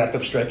 innings, rack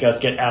up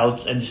strikeouts, get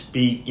outs, and just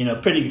be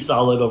pretty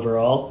solid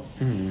overall.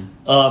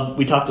 Mm-hmm.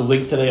 We talked to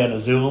Link today on a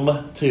Zoom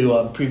to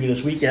preview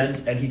this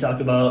weekend, and he talked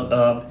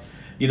about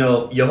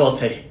Yoel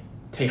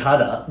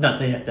Tejada. Not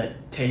Tejada.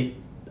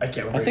 I can't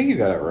remember. I think you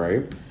got it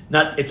right.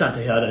 It's not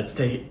Tejada. It's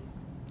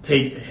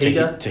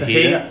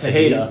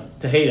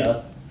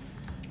Tejada.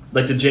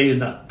 Like the J is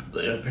not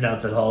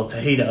pronounced at all.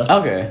 Tejada.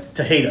 Okay.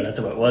 Tejada. That's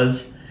what it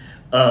was.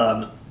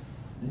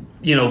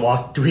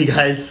 Walked 3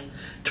 guys.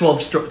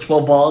 12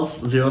 balls,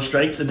 0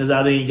 strikes in his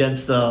outing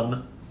against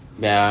Butler. No,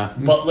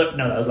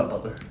 that was not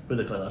Butler. Who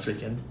did they play last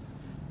weekend?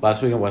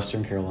 Last week in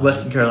Western Carolina.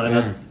 Western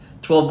Carolina.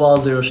 12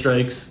 balls, 0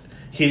 strikes.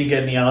 He didn't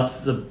get any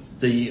outs.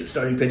 The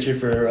starting pitcher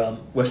for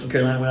Western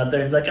Carolina went out there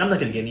and he's like, I'm not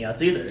going to get any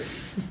outs either.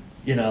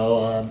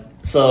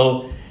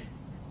 So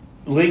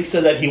Link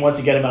said that he wants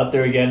to get him out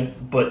there again,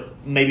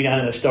 but maybe not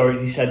in a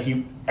start. He said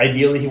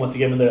ideally he wants to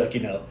get him in there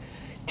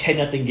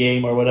 10-0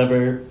 game or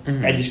whatever,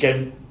 and just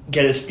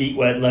get his feet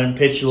wet, let him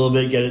pitch a little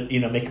bit, get it,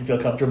 make him feel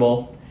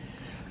comfortable.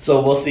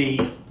 So we'll see.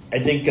 I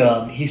think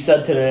he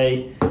said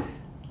today,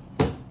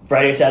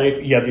 Friday,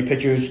 Saturday, you have your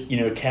pitchers.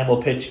 Cam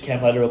will pitch.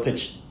 Cam Leiter will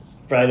pitch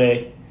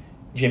Friday.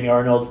 Jimmy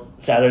Arnold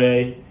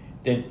Saturday.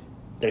 Then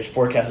there's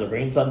forecast of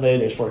rain Sunday.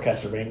 There's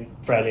forecast of rain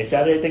Friday,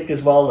 Saturday. I think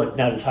as well.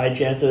 Not as high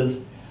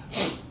chances,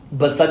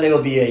 but Sunday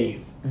will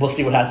be we'll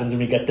see what happens when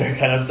we get there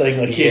kind of thing.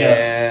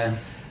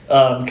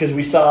 Because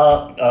we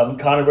saw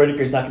Connor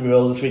Whitaker is not going to be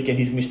available this weekend.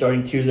 He's going to be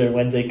starting Tuesday or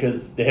Wednesday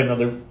because they have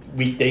another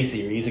weekday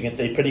series against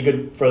a pretty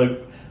good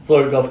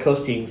Florida Gulf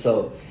Coast team.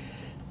 So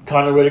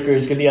Connor Whitaker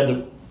is going to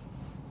be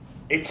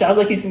it sounds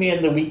like he's going to be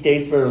on the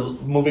weekdays for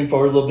moving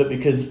forward a little bit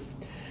because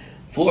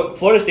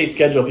Florida State's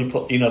schedule, if you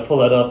pull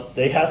that up,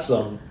 they have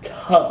some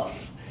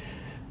tough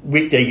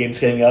weekday games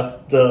coming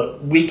up. The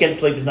weekend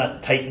slate does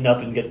not tighten up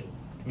and get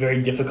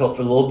very difficult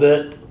for a little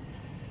bit.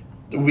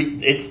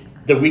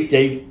 The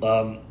weekday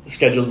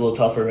schedule's a little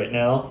tougher right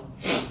now.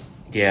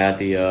 Yeah,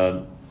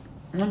 FGCU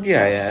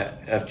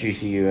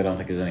I don't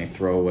think is any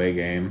throwaway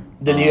game.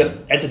 Then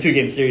it's a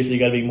 2-game series, so you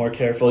got to be more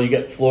careful. You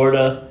get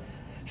Florida,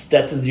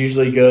 Stetson's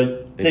usually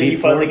good. Then you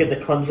finally get the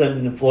Clemson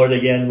and Florida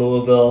again,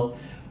 Louisville.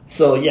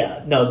 So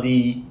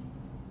the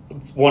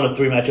one of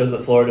 3 matchups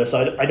with Florida.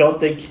 So I don't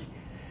think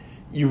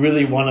you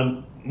really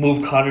want to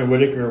move Connor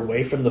Whitaker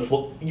away from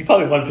you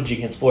probably want to put you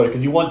against Florida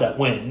because you want that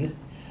win.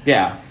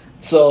 Yeah.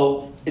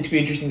 So it's going to be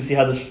interesting to see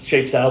how this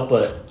shakes out.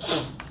 But,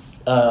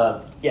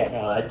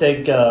 I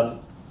think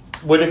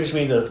Whitaker's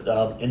going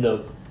to be in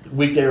the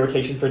weekday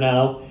rotation for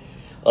now.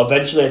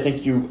 Eventually, I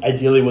think you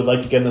ideally would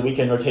like to get in the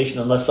weekend rotation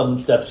unless someone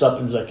steps up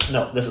and is like,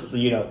 no, this is,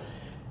 they're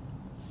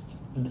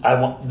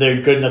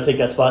good enough to take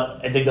that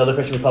spot. I think the other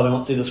person we probably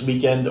won't see this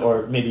weekend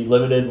or maybe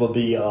limited will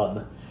be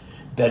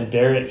Ben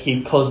Barrett. He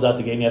closed out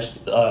the game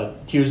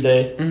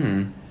Tuesday.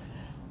 Mm-hmm.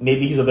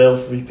 Maybe he's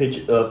available for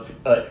pitch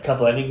a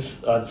couple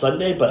innings on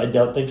Sunday, but I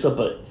don't think so.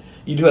 But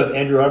you do have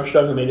Andrew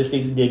Armstrong, who made his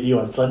season debut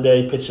on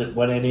Sunday, pitched at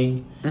 1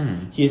 inning.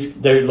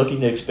 Mm-hmm. They're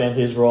looking to expand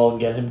his role and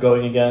get him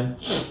going again.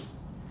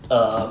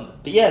 I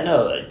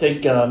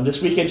think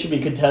this weekend should be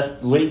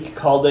contested. Link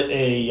called it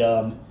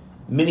a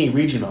mini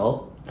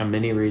regional. A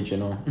mini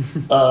regional.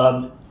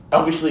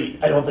 Obviously,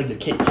 I don't think the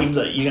teams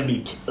are going to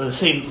be the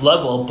same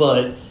level,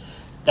 but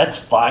that's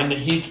fine.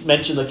 He's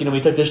mentioned,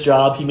 he took this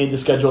job, he made the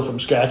schedule from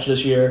scratch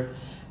this year,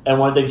 and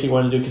one of the things he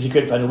wanted to do, because he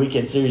couldn't find a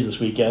weekend series this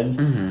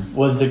weekend,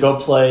 was to go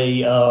play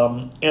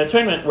in a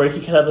tournament where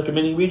he could have a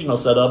mini regional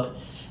set up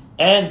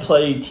and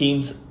play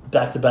teams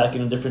back-to-back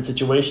in a different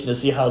situation to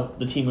see how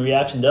the team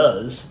reaction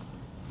does.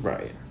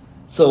 Right.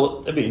 So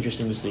that'd be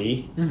interesting to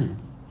see.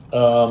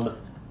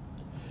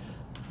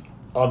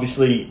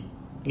 Obviously,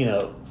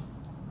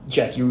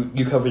 Jack,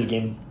 you covered the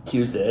game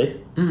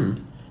Tuesday.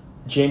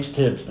 James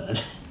Tibbs, man.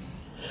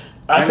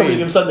 I covered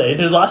him Sunday. In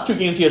his last 2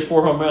 games, he has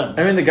 4 home runs.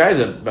 I mean, the guy's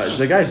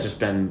just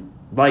been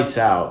lights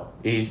out.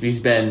 He's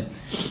been,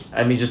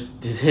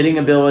 just his hitting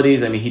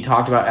abilities. He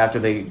talked about after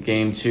the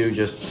game too,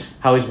 just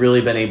how he's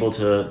really been able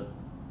to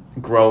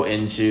grow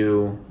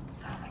into.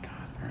 Oh my god!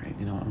 All right,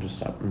 I'm just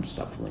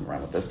stop fooling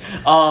around with this.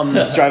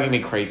 It's driving me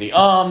crazy.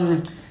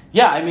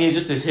 It's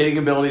just his hitting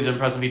abilities are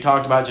impressive. He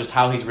talked about just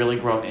how he's really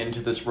grown into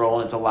this role,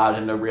 and it's allowed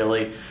him to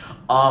really.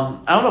 I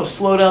don't know if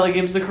slow down the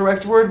game is the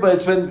correct word,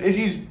 but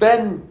he's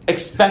been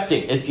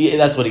expecting.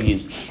 That's what he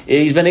used.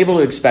 He's been able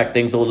to expect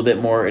things a little bit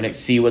more and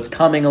see what's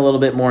coming a little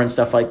bit more and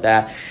stuff like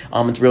that.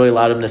 It's really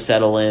allowed him to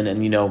settle in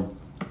and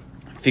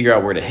figure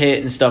out where to hit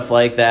and stuff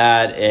like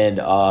that. And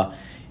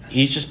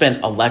he's just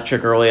been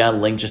electric early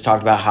on. Link just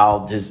talked about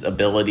how his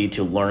ability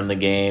to learn the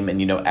game and,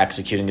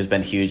 executing has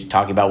been huge.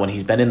 Talking about when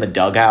he's been in the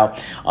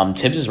dugout,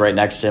 Tibbs is right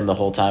next to him the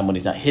whole time. When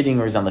he's not hitting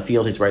or he's on the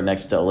field, he's right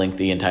next to Link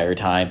the entire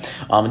time.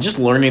 Just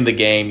learning the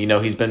game,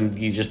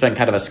 he's just been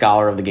kind of a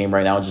scholar of the game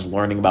right now, just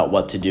learning about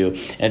what to do.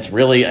 And it's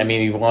really,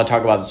 you want to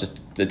talk about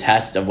just the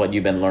test of what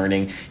you've been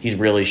learning. He's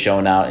really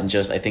shown out, and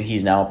I think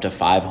he's now up to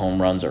 5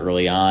 home runs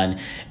early on,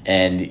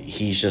 and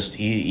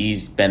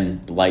he's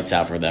been lights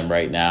out for them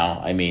right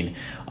now.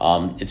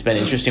 It's been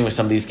interesting with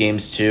some of these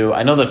games too.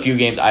 I know the few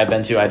games I've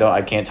been to,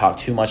 I can't talk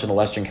too much on the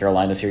Western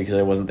Carolina series because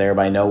I wasn't there,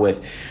 but I know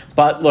with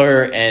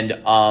Butler and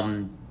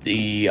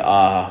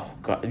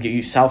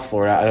South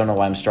Florida, I don't know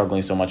why I'm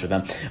struggling so much with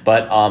them,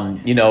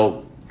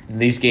 but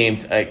these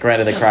games,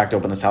 granted they cracked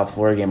open the South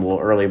Florida game a little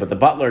early, but the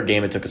Butler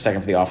game, it took a second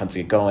for the offense to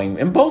get going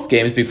in both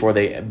games before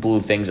they blew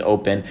things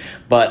open.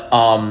 But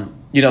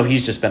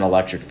he's just been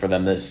electric for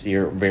them this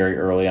year very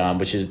early on,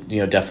 which is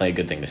definitely a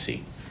good thing to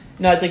see.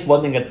 No, I think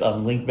one thing that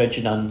Link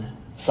mentioned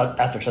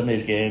after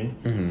Sunday's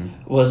game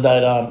was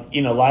that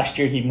last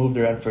year he moved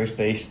around first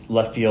base,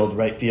 left field,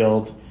 right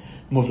field,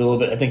 moved a little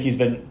bit. I think he's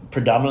been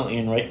predominantly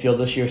in right field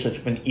this year, so it's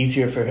been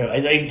easier for him. I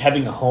think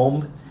having a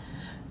home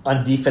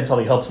on defense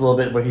probably helps a little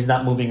bit, where he's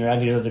not moving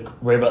around. He doesn't have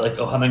to worry about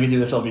how am I going to do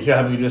this over here?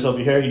 How am I going to do this over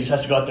here? He just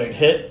has to go out there and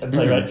hit and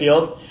play right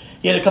field.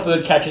 He had a couple of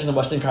good catches in the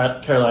Western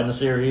Carolina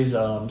series,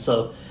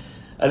 so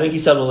I think he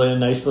settled in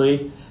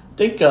nicely. I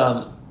think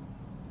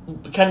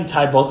kind of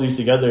tie both of these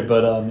together,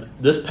 but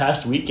this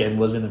past weekend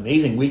was an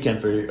amazing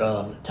weekend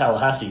for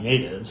Tallahassee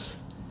natives.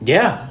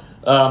 Yeah.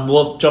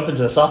 We'll jump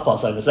into the softball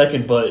side in a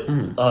second, but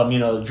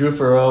Drew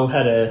Farrow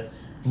had a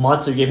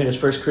monster game, hit his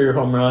first career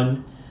home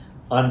run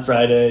on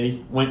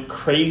Friday, went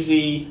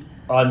crazy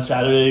on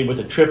Saturday with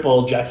a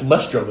triple. Jackson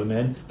West drove him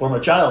in, former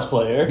Childs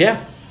player.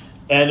 Yeah.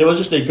 And it was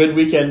just a good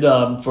weekend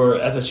for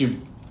FSU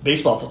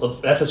baseball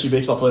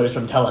players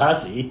from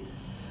Tallahassee.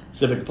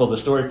 See if I can pull the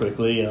story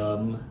quickly.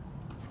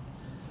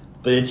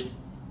 But it's,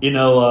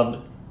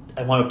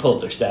 I want to pull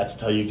up their stats to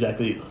tell you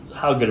exactly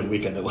how good of a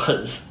weekend it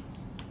was.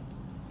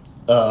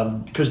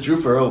 Because Drew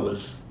Farrow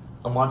was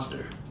a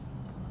monster,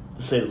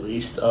 to say the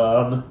least.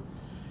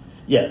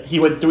 He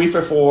went 3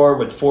 for 4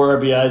 with 4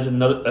 RBIs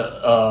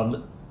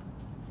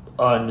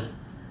on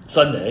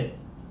Sunday,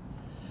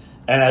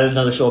 and added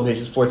another stolen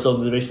bases, 4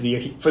 stolen bases of the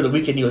year. For the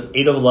weekend, he was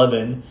 8 of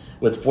 11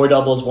 with 4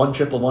 doubles, 1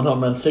 triple, 1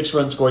 home run, 6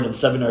 runs scored, and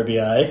 7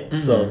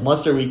 RBI. So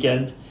monster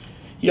weekend.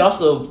 He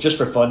also, just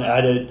for fun,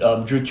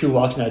 drew 2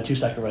 walks and had 2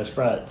 sacrifice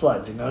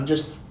flies.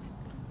 Just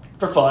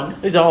for fun.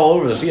 He's all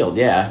over the field.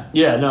 Yeah.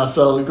 Yeah. No.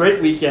 So a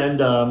great weekend.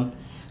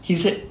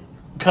 He's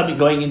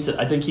going into.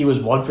 I think he was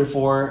 1 for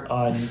 4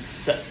 on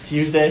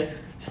Tuesday.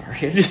 Sorry,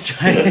 I'm just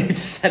trying. It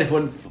just said it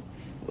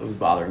was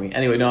bothering me.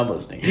 Anyway, no, I'm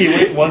listening. He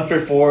went 1 for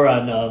 4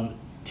 on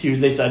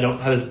Tuesday, so I don't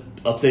have his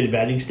updated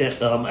batting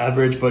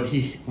average, but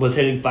he was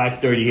hitting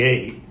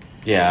 .538.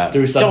 Yeah.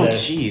 through Sunday. Oh,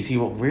 jeez. He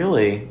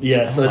really?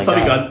 Yeah, so Oh it's my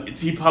probably God. gone.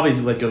 He probably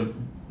is like a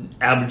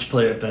average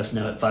player at best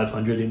now at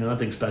 500.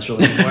 Nothing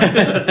special anymore.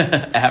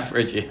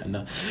 Average, yeah.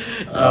 No.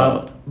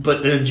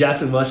 But then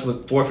Jackson West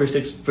with 4 for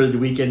 6 for the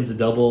weekend with a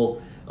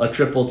double, a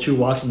triple, 2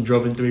 walks, and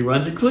drove in 3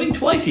 runs, including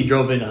twice he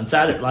drove in on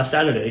last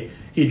Saturday.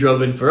 He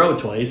drove in Furrow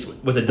twice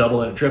with a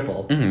double and a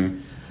triple. Mm-hmm.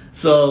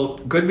 So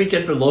good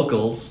weekend for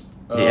locals.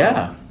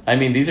 Yeah. I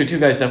mean, these are 2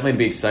 guys definitely to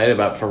be excited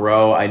about.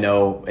 Furrow, I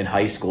know in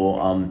high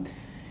school,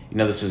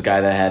 this was a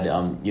guy that had,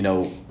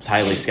 was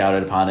highly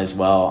scouted upon as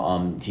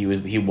well. He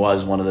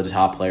was one of the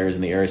top players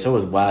in the area. So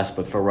was West,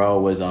 but Furrow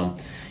was,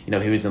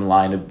 he was in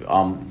line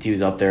of, he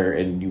was up there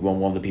and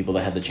one of the people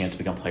that had the chance to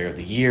become Player of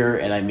the Year.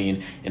 And I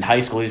mean, in high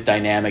school, he's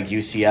dynamic.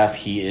 UCF,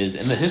 he is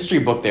in the history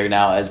book there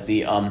now as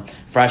the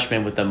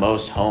freshman with the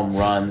most home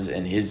runs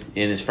in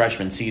his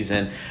freshman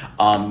season.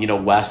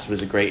 West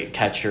was a great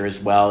catcher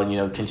as well,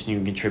 and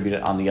continuing to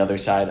contribute on the other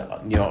side,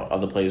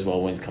 of the play as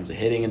well when it comes to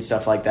hitting and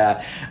stuff like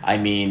that. I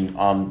mean,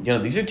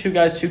 these are 2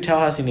 guys, 2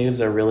 Tallahassee natives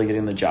that are really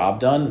getting the job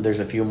done. There's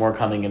a few more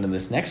coming in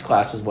this next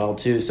class as well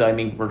too. So I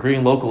mean,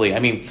 recruiting locally. I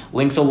mean,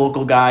 Link's a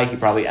local guy. He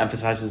probably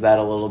emphasizes that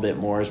a little bit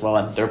more as well,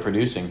 and they're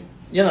producing.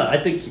 I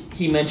think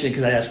he mentioned,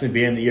 because I asked him at the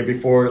beginning of the year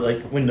before,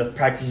 like when the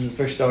practices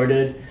first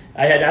started,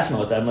 I had asked him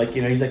about that. I'm like,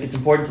 he's like, it's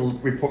important to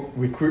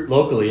recruit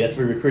locally. That's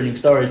where recruiting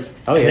starts.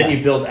 Oh, yeah. And then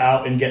you build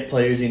out and get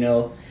players,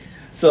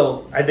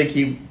 So I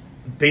think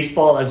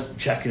baseball, as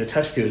Jack can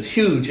attest to, is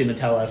huge in the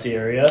Tallahassee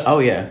area. Oh,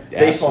 yeah.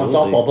 Baseball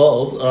Absolutely. and softball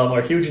both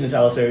are huge in the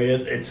Tallahassee area.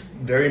 It's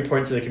very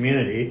important to the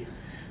community.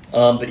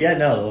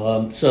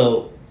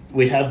 So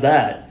we have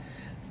that.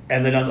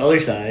 And then on the other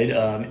side,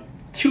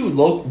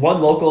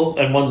 one local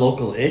and one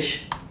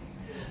local-ish.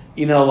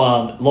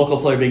 Local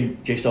player being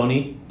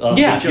Jasoni.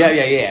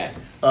 Yeah.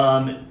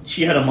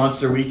 She had a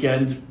monster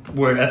weekend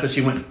where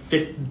FSU went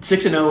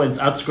 6-0 and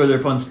outscored their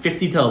opponents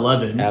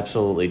 50-11.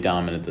 Absolutely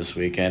dominant this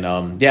weekend.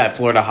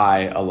 Florida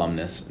High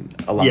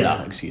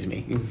alumna, excuse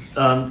me.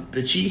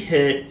 But she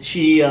hit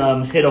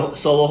a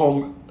solo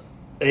home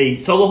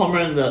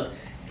run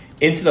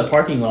into the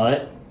parking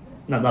lot.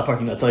 Not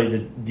parking lot.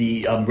 Sorry,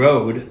 the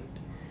road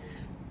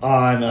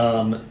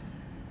on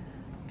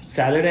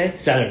Saturday.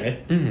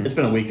 Mm-hmm. It's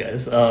been a week,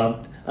 guys.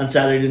 On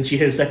Saturday, and she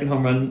hit a second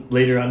home run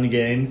later on in the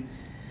game.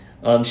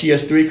 She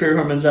has 3 career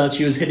home runs now.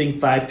 She was hitting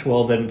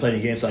 .512. They haven't played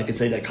any games, so I can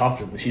say that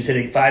confidently. She's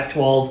hitting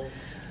 .512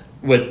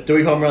 with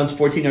 3 home runs,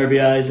 14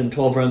 RBIs, and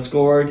 12 runs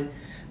scored.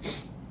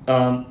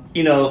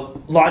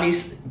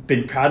 Lonnie's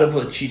been proud of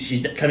what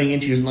she's coming in.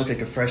 She doesn't look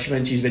like a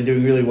freshman. She's been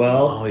doing really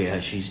well. Oh, yeah,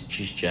 she's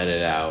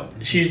jetted out.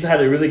 She's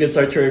had a really good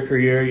start to her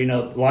career.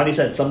 Lonnie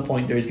said at some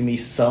point there's going to be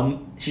she's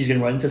going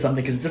to run into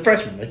something because it's a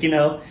freshman.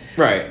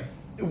 Right.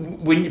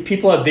 When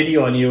people have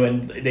video on you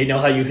and they know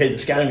how you hit the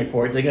scouting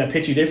report, they're going to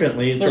pitch you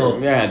differently.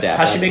 So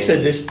how she makes the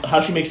adjustment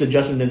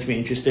is going to be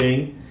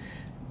interesting.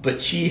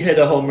 But she hit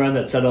a home run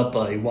that set up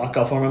a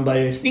walk-off home run by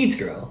a Sneeds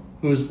girl,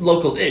 who's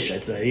local-ish,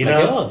 I'd say.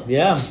 Michaela,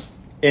 yeah.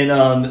 And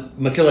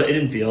Michaela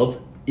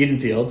Edenfield.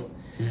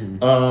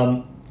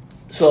 Mm-hmm.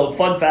 So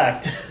fun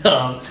fact,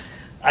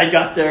 I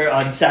got there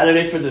on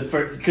Saturday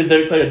because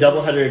they played a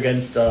doubleheader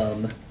against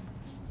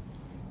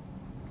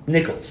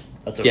Nichols.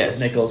 That's what it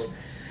was, Nichols.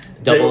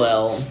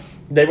 L.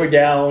 They were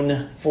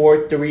down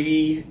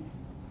 4-3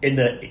 in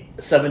the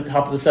bottom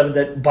of the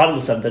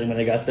 7th inning when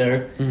I got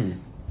there. Mm.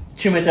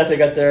 2 minutes after I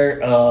got there,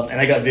 and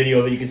I got video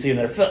of it. You can see on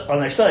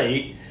their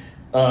site.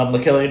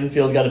 Michaela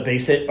Edenfield got a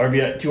base hit, 2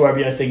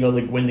 RBI single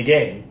to win the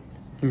game.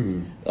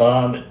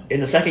 Mm.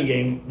 In the second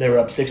game, they were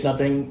up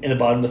 6-0 in the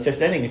bottom of the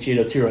 5th inning, and she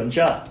had a 2-run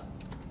shot.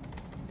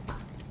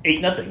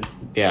 8-0.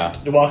 Yeah.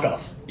 The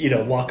walk-off.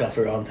 Walk-off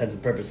for all intents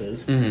and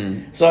purposes.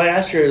 Mm-hmm. So I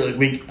asked her,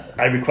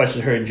 I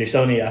requested her and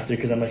Jasoni after,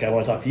 because I'm like, I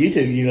want to talk to you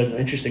two. You guys are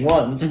interesting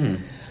ones.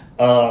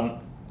 Mm-hmm.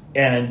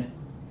 And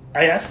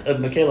I asked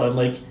Michaela, I'm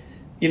like,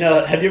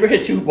 have you ever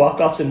hit 2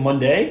 walk-offs in one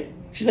day?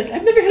 She's like,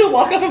 I've never hit a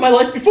walk-off in my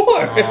life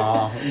before.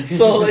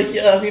 So,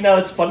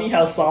 it's funny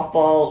how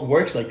softball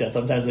works like that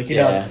sometimes.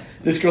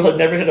 This girl had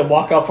never hit a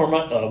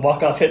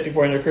walk-off hit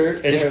before in her career.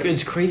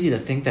 It's crazy to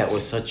think that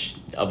was such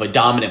of a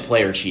dominant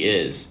player she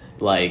is.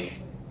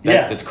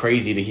 That's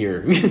crazy to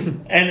hear.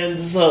 And then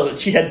so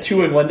she had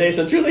 2 in one day,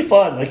 so it's really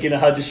fun.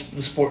 How just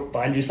the sport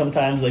finds you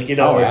sometimes.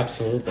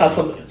 Absolutely. How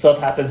some stuff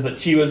happens. But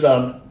she was,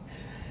 I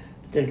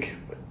think...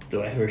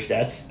 Do I have her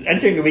stats?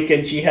 Entering the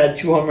weekend, she had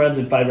 2 home runs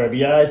and 5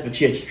 RBIs, but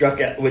she had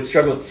struggled with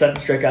 7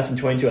 strikeouts and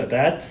 22 at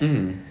bats.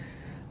 Mm.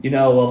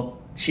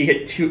 She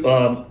hit 4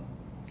 home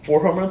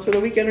runs for the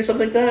weekend or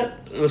something like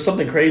that. It was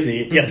something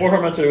crazy. Yeah, 4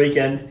 home runs for the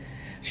weekend.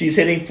 She's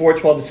hitting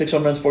 .412 with 6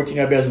 home runs, 14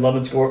 RBIs,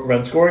 11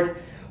 runs scored.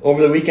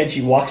 Over the weekend,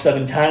 she walked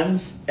 7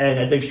 times and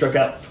I think struck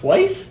out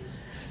twice.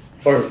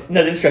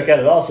 Didn't strike out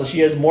at all. So she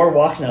has more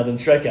walks now than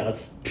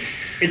strikeouts.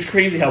 It's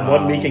crazy how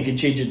one weekend can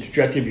change the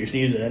trajectory of your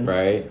season.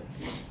 Right.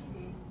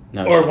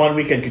 No, one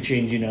weekend could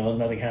change,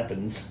 nothing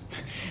happens.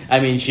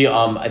 I mean, she.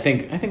 I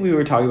think we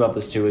were talking about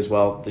this too as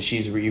well. That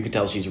you could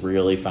tell she's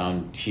really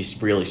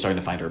starting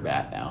to find her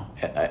bat now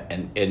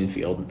in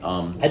field.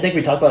 I think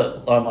we talked about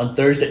it on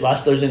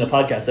last Thursday in the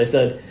podcast. I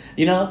said,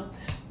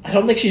 I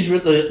don't think she's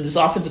this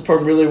offense is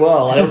performed really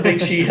well. I don't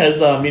think she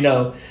has,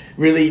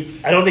 really.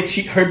 I don't think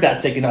her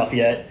bat's taken off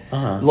yet.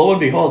 Lo and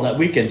behold, that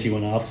weekend she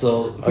went off.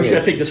 So who should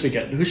I pick this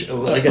weekend? Who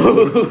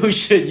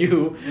should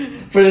you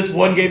for this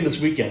one game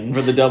this weekend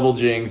for the double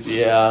jinx?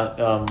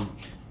 Yeah,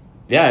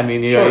 yeah. I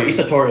mean,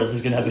 Isa Torres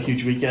is going to have a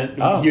huge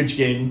weekend, huge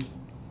game.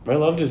 I'd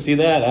love to see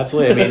that.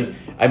 Absolutely.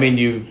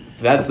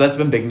 That's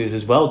been big news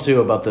as well too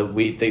about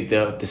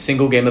the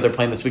single game that they're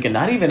playing this weekend.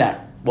 Not even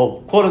at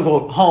quote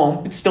unquote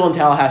home. It's still in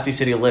Tallahassee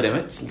city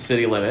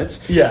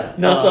limits. Yeah.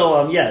 No.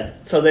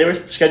 So they were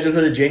scheduled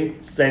for the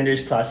Jane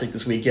Sanders Classic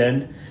this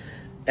weekend,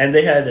 and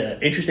they had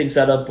an interesting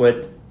setup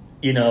with,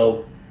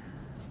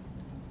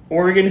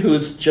 Oregon,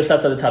 who's just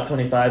outside the top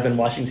 25, and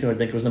Washington, I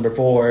think, was number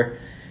 4,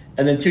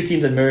 and then 2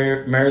 teams in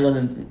Maryland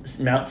and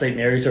Mount St.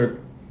 Mary's are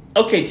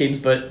okay teams,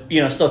 but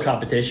still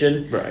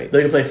competition. Right.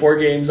 They're gonna play 4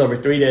 games over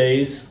 3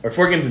 days, or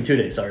 4 games in 2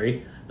 days.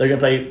 Sorry, they're gonna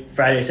play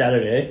Friday,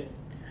 Saturday.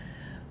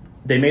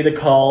 They made the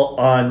call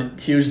on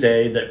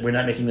Tuesday that we're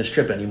not making this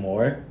trip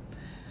anymore,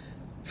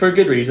 for a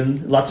good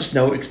reason. Lots of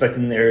snow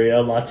expected in the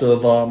area. Lots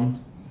of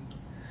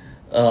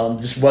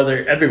just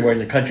weather everywhere in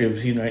the country. We've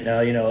seen right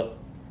now.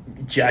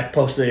 Jack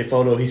posted a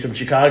photo. He's from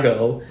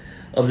Chicago,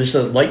 of just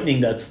the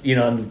lightning that's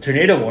and the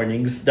tornado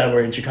warnings that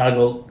were in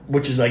Chicago,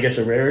 which is, I guess,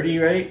 a rarity,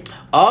 right?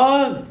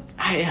 I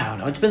don't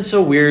know. It's been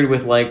so weird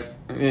with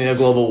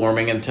global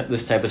warming and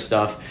this type of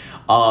stuff.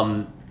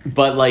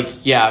 But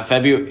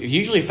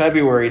usually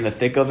February in the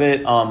thick of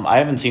it. I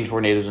haven't seen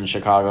tornadoes in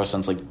Chicago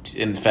since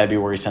in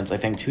February since I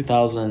think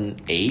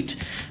 2008.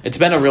 It's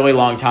been a really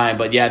long time.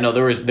 But yeah, no,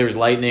 there was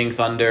lightning,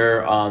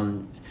 thunder.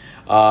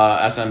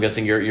 As I'm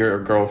guessing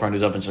your girlfriend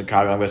who's up in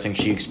Chicago, I'm guessing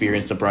she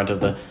experienced the brunt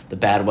of the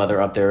bad weather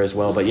up there as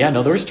well. But yeah,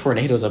 no, there was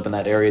tornadoes up in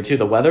that area too.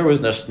 The weather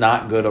was just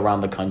not good around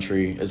the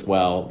country as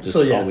well,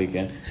 all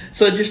weekend.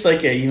 So just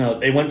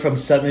it went from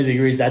 70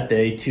 degrees that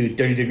day to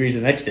 30 degrees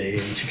the next day in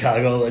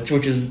Chicago,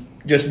 which is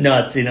just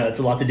nuts. It's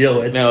a lot to deal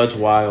with. No, it's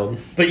wild.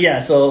 But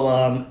yeah,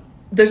 so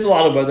there's a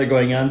lot of weather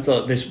going on.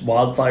 So there's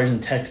wildfires in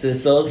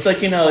Texas. So it's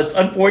it's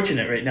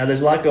unfortunate right now.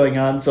 There's a lot going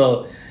on.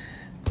 So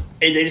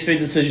they just made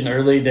the decision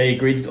early. They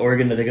agreed with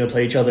Oregon that they're going to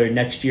play each other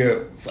next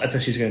year.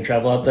 FSU's going to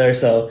travel out there.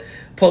 So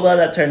pull out of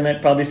that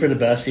tournament, probably for the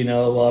best. You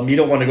don't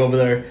want to go over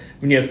there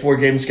when you have 4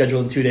 games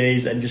scheduled in 2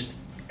 days and just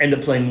end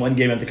up playing 1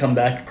 game and have to come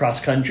back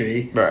cross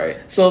country. Right.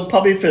 So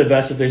probably for the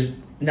best if there's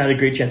not a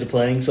great chance of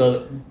playing.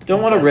 So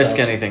don't want to risk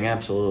anything,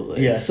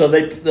 absolutely. Yeah, so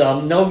they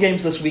no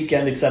games this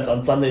weekend except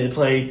on Sunday. They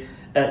play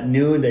at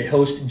noon. They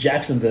host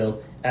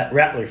Jacksonville at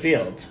Rattler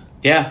Field.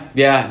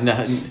 Yeah.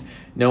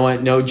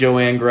 No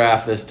Joanne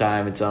Graff this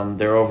time. It's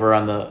they're over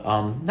on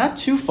the not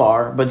too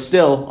far, but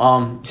still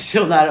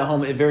not at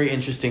home. It's very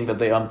interesting that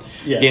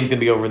game's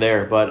gonna be over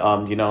there. But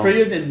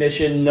free of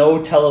admission,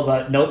 no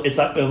televised, no, it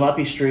will not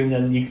be streamed,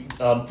 and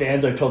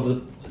fans are told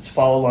to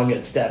follow along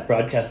at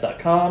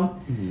statbroadcast.com.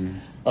 Mm-hmm.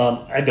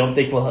 I don't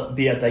think we'll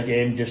be at that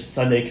game just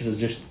Sunday because it's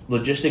just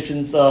logistics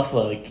and stuff,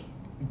 like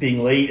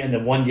being late and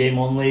then 1 game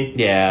only.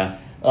 Yeah.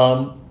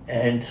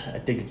 And I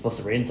think it's supposed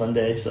to rain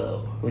Sunday,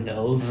 so who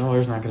knows? The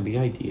weather's not going to be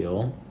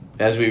ideal,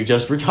 as we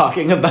just were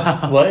talking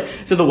about. What?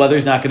 So the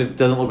weather's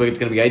doesn't look like it's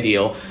going to be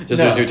ideal.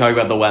 Just as we were talking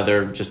about the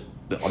weather,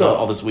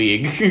 all this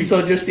week.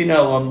 So just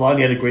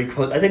Lonnie had a great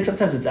quote. I think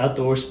sometimes it's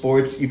outdoor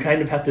sports. You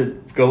kind of have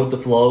to go with the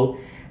flow,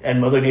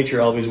 and Mother Nature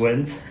always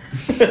wins.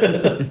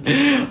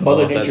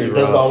 Mother Nature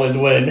does always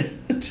win.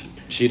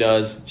 She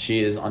does. She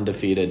is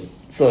undefeated.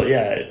 So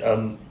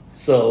yeah.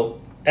 So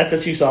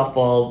FSU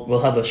softball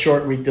will have a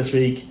short week this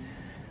week.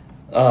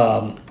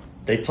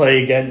 They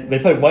play again. They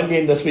play 1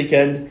 game this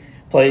weekend.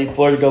 Play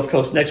Florida Gulf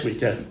Coast next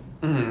weekend.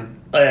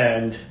 Mm-hmm.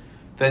 And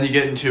then you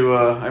get into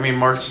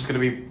March is going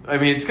to be.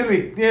 It's going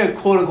to be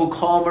quote unquote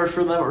calmer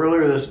for them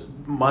earlier this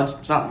month.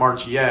 It's not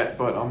March yet,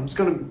 but it's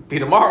going to be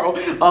tomorrow.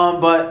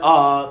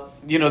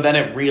 Then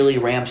it really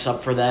ramps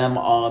up for them.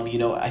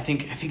 I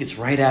think it's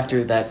right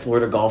after that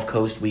Florida Gulf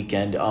Coast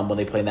weekend when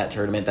they play in that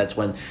tournament. That's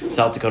when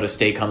South Dakota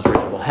State comes for a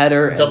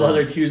doubleheader.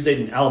 Doubleheader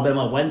Tuesday and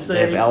Alabama Wednesday.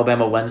 They have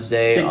Alabama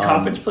Wednesday.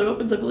 Conference play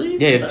opens, I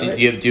believe. Yeah,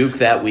 you have Duke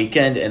that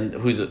weekend, and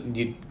who's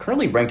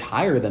currently ranked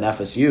higher than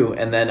FSU,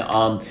 and then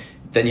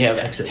you have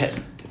Texas.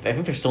 I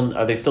think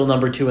are they still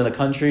number 2 in the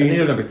country? I think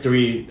they're number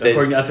 3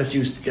 according to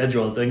FSU's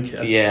schedule. I think.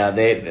 Yeah, and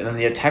then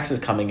you have Texas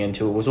coming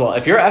into it as well.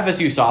 If you're an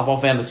FSU softball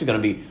fan, this is going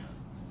to be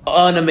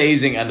an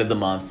amazing end of the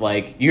month.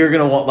 You're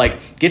gonna want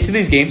get to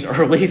these games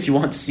early if you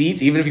want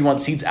seats. Even if you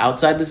want seats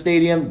outside the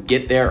stadium,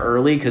 get there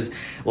early because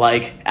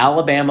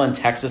Alabama and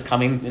Texas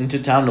coming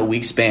into town in a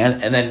week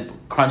span, and then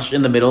crunched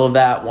in the middle of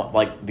that,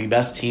 the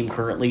best team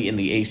currently in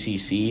the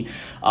ACC.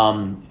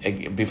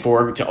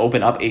 Before to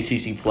open up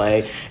ACC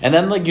play, and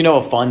then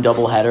a fun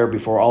doubleheader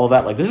before all of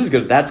that. This is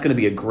good. That's going to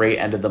be a great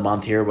end of the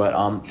month here.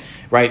 But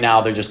right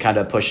now they're just kind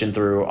of pushing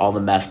through all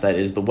the mess that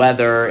is the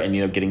weather and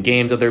getting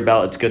games under their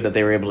belt. It's good that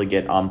they were able to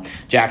get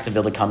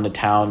Jacksonville to come to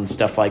town and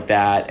stuff like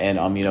that. And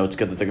it's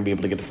good that they're gonna be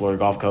able to get to Florida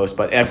Gulf Coast.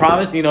 But I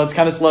promise, it's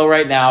kind of slow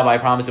right now, but I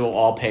promise it will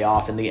all pay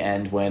off in the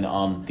end when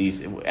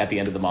at the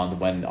end of the month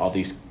when all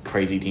these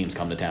crazy teams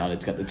come to town.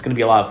 It's gonna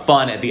be a lot of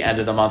fun at the end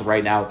of the month.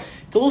 Right now,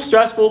 it's a little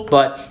stressful,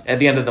 but at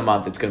the end of the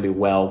month, it's gonna be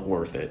well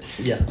worth it.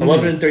 Yeah,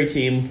 11-3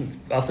 team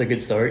off to a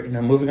good start.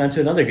 Moving on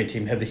to another good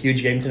team. Have a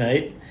huge game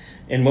tonight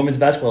in women's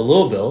basketball,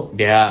 Louisville.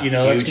 Yeah,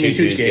 that's gonna be a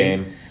huge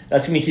game.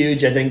 That's gonna be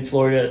huge. I think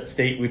Florida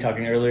State. We were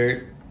talking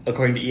earlier.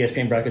 According to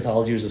ESPN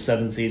bracketology, was the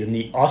 7th seed in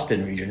the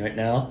Austin region right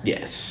now.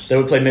 Yes, they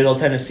would play Middle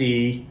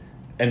Tennessee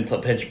and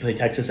play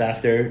Texas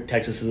after.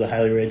 Texas is a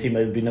highly rated team that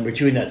would be number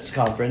 2 in that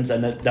conference,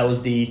 and that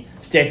was the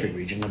Stanford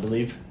region, I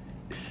believe,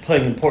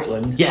 playing in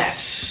Portland. Yes,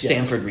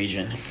 Stanford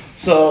region.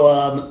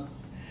 So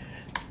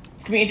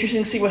it's gonna be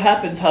interesting to see what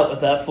happens. How with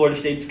that, Florida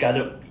State's got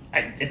to.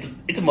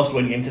 It's a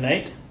must-win game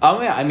tonight.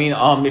 Yeah, I mean,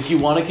 if you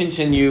want to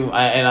continue,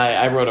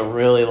 I wrote a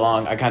really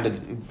long. I kind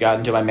of got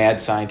into my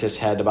mad scientist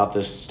head about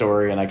this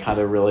story, and I kind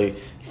of really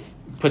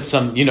put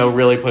some,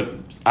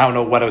 I don't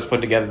know what I was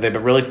putting together there,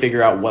 but really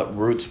figure out what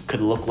routes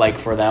could look like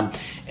for them,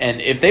 and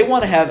if they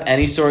want to have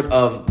any sort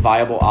of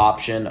viable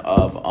option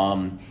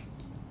of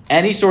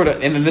any sort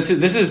of, and this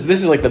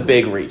is like the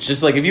big reach.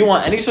 Just like if you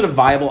want any sort of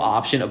viable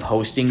option of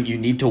hosting, you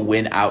need to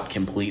win out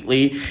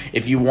completely.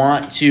 If you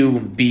want to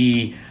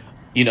be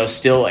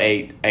still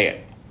a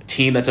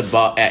team that's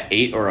at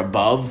 8 or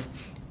above,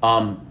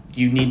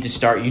 you need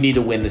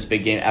to win this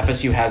big game.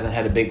 FSU hasn't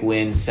had a big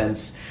win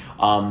since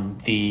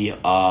the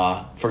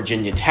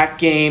Virginia Tech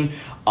game.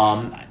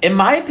 In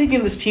my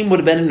opinion, this team would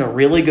have been in a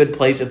really good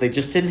place if they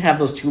just didn't have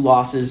those 2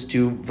 losses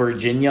to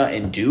Virginia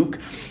and Duke.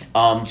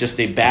 Just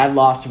a bad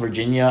loss to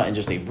Virginia and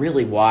just a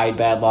really wide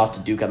bad loss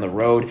to Duke on the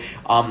road.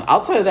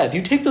 Outside of that, if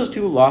you take those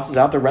 2 losses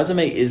out, their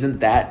resume isn't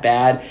that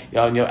bad.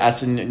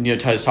 Essen,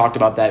 has talked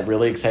about that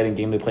really exciting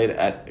game they played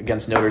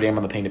against Notre Dame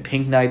on the Painted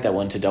Pink night that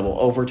went to double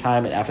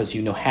overtime, and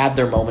FSU had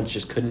their moments,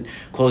 just couldn't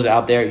close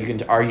out there. You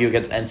can argue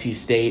against NC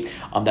State.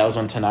 That was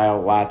when Tania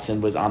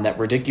Watson was on that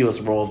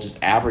ridiculous role of just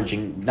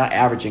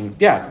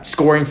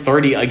scoring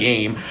 30 a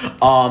game.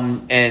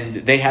 And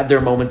they had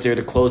their moments there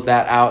to close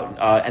that out.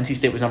 NC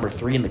State was number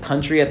 3 in the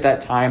country at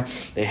that time.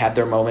 They had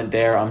their moment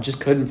there.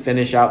 Just couldn't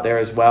finish out there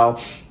as well.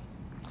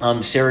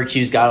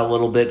 Syracuse got a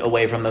little bit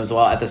away from them as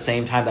well. At the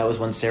same time, that was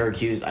when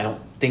Syracuse, I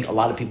don't think a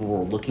lot of people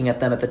were looking at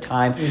them at the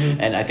time.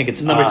 And I think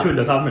it's number 2 in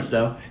the conference,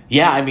 though.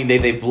 Yeah, I mean,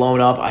 they've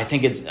blown up. I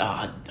think it's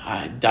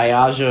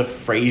Diaja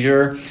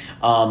Frazier,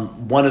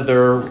 one of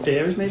their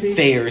Fairs, maybe?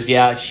 Fairs,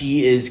 yeah.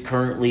 She is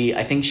currently,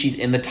 I think she's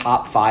in the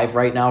top 5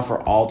 right now for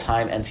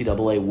all-time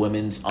NCAA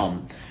women's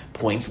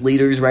points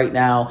leaders right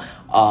now.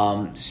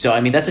 So I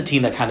mean, that's a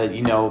team that kind of,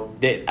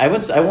 I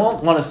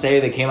won't want to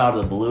say they came out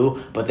of the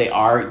blue, but they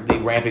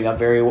ramping up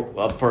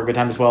for a good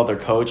time as well. Their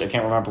coach, I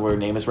can't remember what her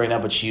name is right now,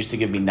 but she used to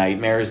give me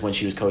nightmares when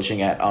she was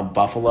coaching at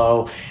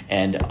Buffalo,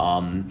 and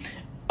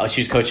she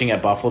was coaching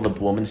at Buffalo,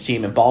 the women's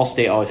team, and Ball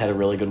State always had a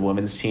really good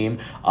women's team,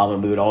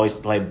 and we would always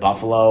play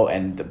Buffalo,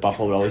 and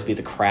Buffalo would always beat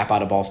the crap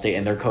out of Ball State,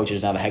 and their coach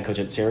is now the head coach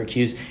at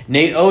Syracuse.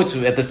 Nate Oates,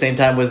 at the same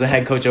time, was the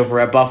head coach over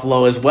at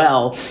Buffalo as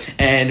well,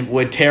 and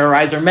would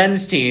terrorize our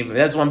men's team.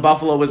 That's when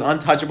Buffalo was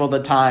untouchable at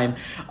the time,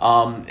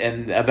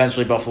 and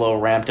eventually Buffalo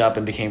ramped up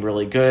and became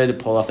really good,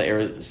 pulled off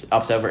the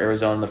upset over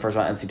Arizona in the first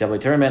round NCAA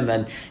tournament,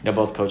 and then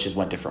both coaches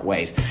went different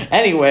ways.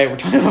 Anyway, we're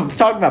talking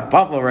about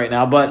Buffalo right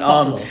now, but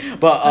not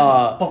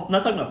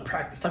talking about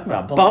practice, talking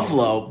about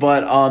Buffalo.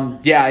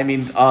 But yeah, I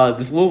mean,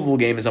 this Louisville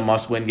game is a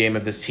must-win game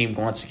if this team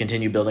wants to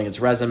continue building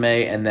its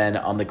resume, and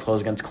then they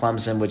close against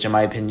Clemson, which in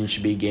my opinion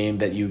should be a game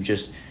that you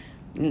just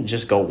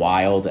go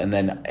wild, and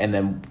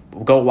then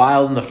go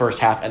wild in the first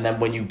half, and then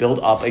when you build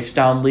up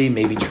astoundingly,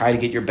 maybe try to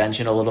get your bench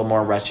in a little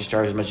more, rest your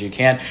stars as much as you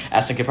can.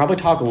 Essen could probably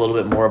talk a little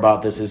bit more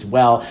about this as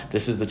well.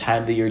 This is the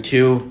time of the year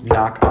too,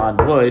 knock on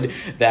wood,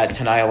 that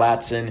Tania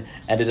Watson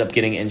ended up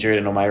getting injured,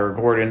 and O'Mara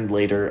Gordon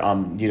later,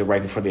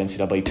 right before the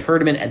NCAA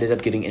tournament, ended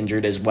up getting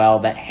injured as well.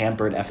 That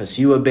hampered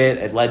FSU a bit.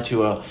 It led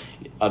to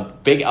a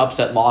big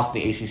upset loss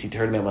in the ACC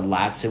tournament when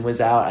Latson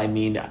was out. I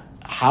mean,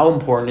 how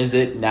important is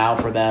it now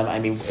for them? I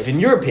mean, in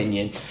your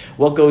opinion,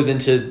 what goes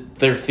into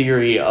their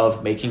theory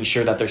of making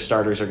sure that their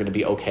starters are going to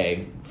be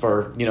okay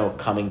for,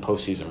 coming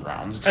postseason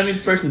rounds? I mean,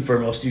 first and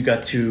foremost, you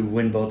got to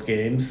win both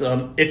games.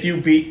 If you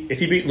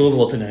beat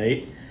Louisville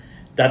tonight,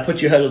 that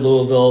puts you ahead of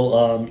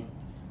Louisville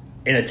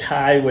in a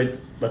tie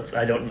with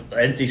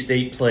NC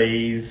State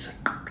plays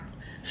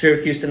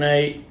Syracuse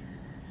tonight.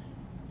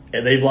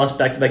 They've lost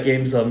back-to-back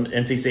games.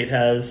 NC State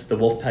has, the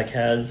Wolfpack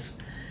has.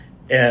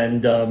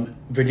 And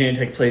Virginia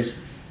Tech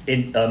plays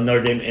in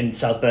Notre Dame in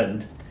South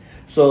Bend.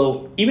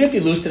 So even if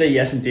you lose today,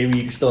 yes, in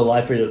theory, you're still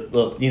alive for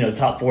the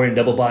top 4 in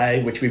double bye,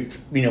 which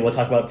we'll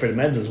talk about for the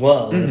men's as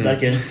well in a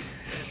second.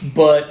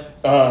 But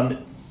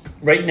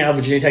right now,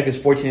 Virginia Tech is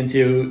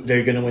 14-2.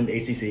 They're going to win the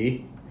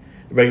ACC,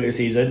 the regular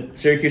season.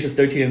 Syracuse is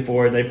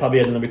 13-4. They probably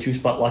had the number 2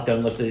 spot locked down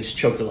unless they just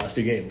choked the last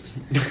 2 games.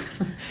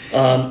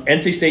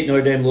 NC State,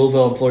 Notre Dame,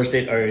 Louisville, and Florida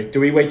State are a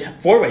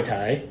 4-way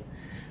tie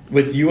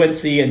with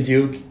UNC and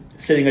Duke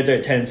sitting right there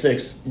at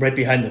 10-6, right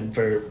behind them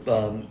for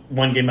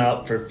one game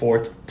out for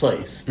fourth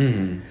place.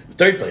 Mm-hmm.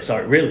 Third place,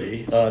 sorry,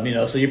 really.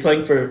 So you're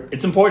playing for,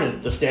 it's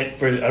important to stand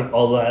for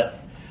all that.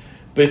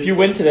 But if you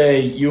win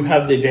today, you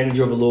have the advantage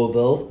over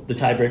Louisville, the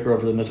tiebreaker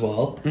over them as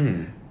well.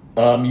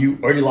 Mm-hmm. You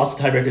already lost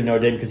the tiebreaker to Notre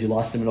Dame because you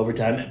lost them in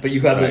overtime, but you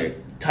have the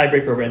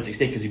tiebreaker over NC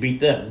State because you beat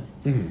them.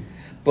 Mm-hmm.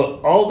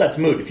 But all that's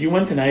moot. If you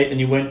win tonight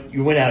and you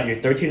win out, you're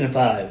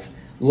 13-5.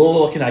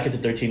 Louisville cannot get to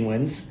 13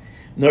 wins.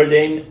 Notre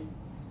Dame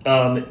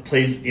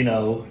plays,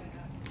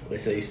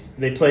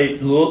 they play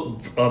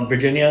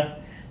Virginia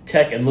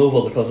Tech and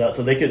Louisville to close out,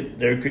 so they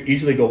could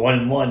easily go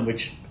 1-1,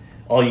 which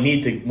all you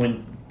need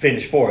to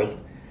finish fourth.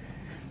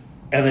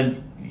 And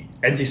then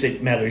NC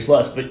State matters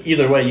less, but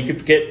either way, you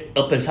could get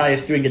up as high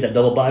as 3 and get that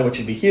double bye, which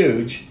would be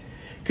huge.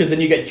 Because then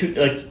you get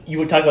you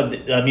would talk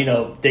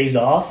about days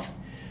off.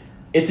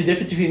 It's a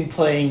difference between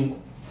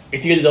playing.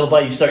 If you get a double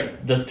bye, you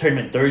start the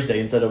tournament Thursday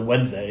instead of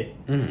Wednesday.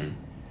 Mm-hmm.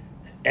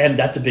 And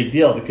that's a big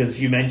deal because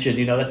you mentioned,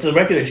 that's a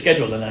regular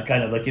schedule and that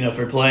kind of,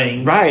 for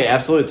playing. Right,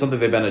 absolutely. It's something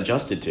they've been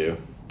adjusted to.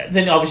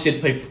 Then obviously you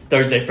have to play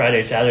Thursday,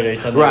 Friday, Saturday,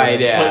 Sunday. Right,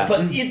 yeah.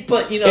 But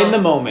in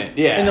the moment,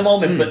 yeah. In the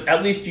moment, but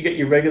at least you get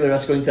your regular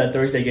us going to that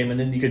Thursday game and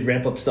then you could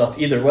ramp up stuff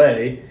either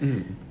way.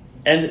 Mm-hmm.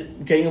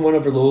 And getting a win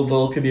over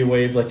Louisville could be a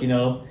way of, I think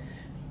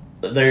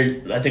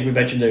we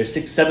mentioned they're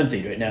 7th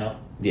seed right now.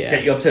 Yeah.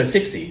 Get you up to a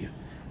 6th seed.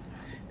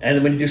 And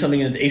then when you do something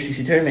in the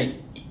ACC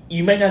tournament,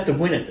 you might not have to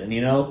win it then,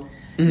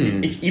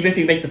 Mm-hmm. Even if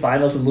you make the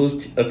finals and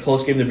lose a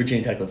close game to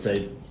Virginia Tech, let's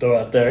say, throw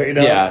out there,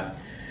 Yeah.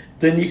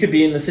 then you could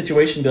be in the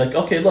situation and be like,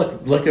 okay,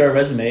 look at our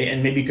resume,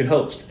 and maybe you could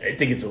host. I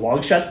think it's a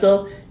long shot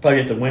still. You probably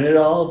have to win it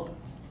all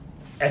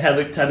and have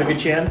a good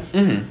chance.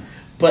 Mm-hmm.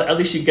 But at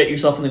least you get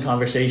yourself in the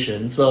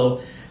conversation.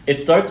 So it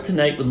starts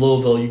tonight with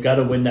Louisville. You got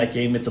to win that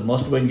game. It's a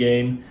must-win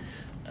game.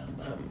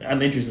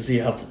 I'm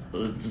interested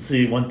to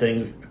see one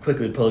thing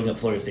quickly, pulling up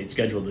Florida State's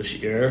schedule this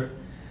year.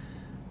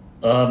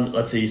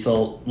 Let's see.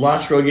 So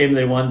last road game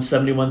they won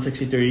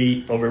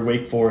 71-63 over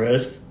Wake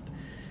Forest.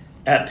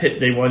 At Pitt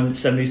they won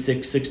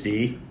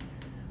 76-60.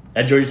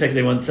 At Georgia Tech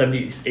they won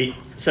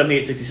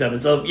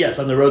 78-67. So yes,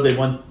 on the road they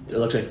won. It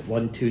looks like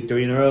 1, 2,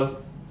 3 in a row.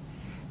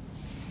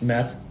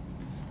 Math.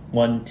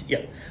 1,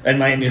 yeah, and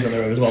Miami's on the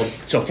road as well.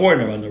 So 4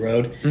 in a row on the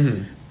road.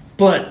 Mm-hmm.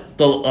 But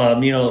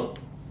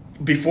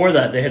before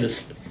that they had a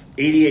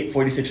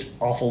 88-46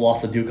 awful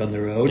loss to Duke on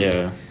the road.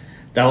 Yeah.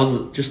 That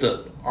was just an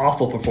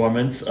awful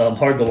performance,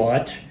 hard to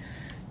watch.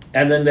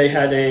 And then they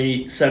had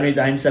a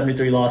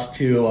 79-73 loss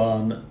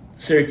to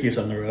Syracuse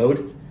on the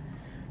road.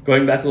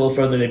 Going back a little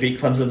further, they beat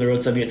Clemson on the road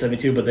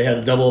 78-72, but they had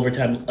a double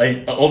overtime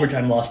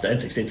loss to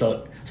NC State.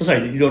 So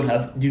sorry, you do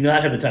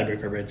not have the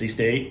tiebreaker over NC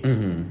State.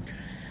 Mm-hmm.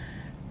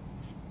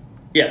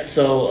 Yeah,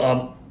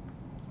 so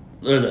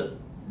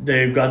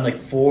they've gone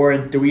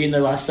 4-3 in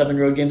their last 7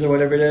 road games or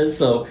whatever it is.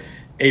 So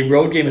a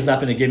road game has not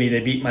been a gimme.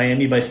 They beat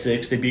Miami by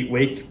 6. They beat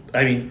Wake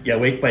by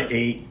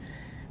 8.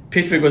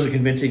 Pittsburgh was a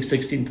convincing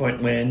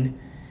 16-point win.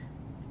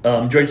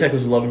 Georgia Tech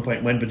was an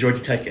 11-point win, but Georgia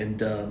Tech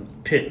and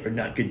Pitt are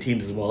not good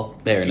teams as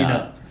well. They're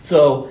not.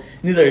 So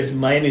neither is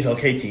Miami's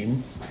okay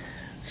team.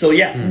 So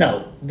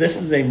no, this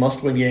is a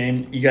must-win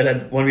game. You got to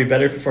have one of your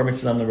better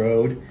performances on the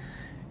road.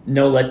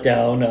 No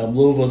letdown.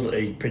 Louisville's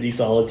a pretty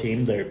solid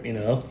team.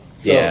 So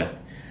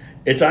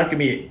it's not going to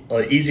be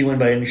an easy win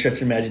by any stretch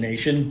of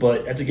imagination,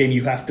 but that's a game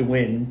you have to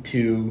win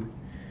to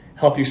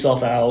help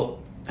yourself out.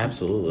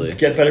 Absolutely.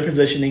 Get better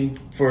positioning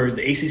for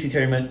the ACC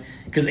tournament.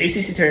 Because the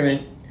ACC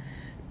tournament,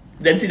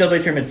 the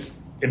NCAA tournament's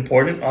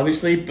important,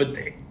 obviously, but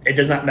it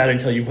does not matter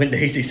until you win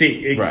the ACC.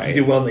 You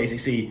do well in the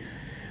ACC.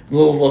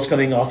 Louisville's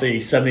coming off a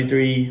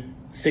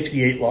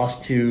 73-68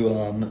 loss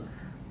to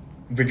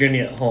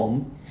Virginia at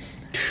home.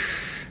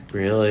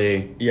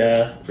 Really?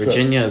 Yeah.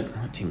 Virginia's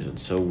team's been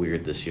so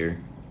weird this year.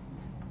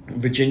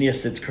 Virginia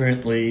sits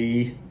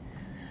currently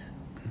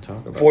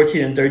Talk about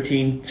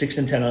 14-13,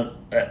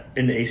 6-10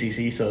 in the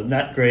ACC, so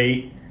not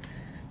great.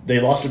 They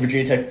lost to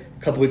Virginia Tech a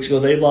couple weeks ago.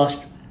 They've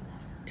lost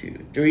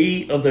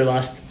 3 of their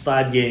last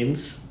 5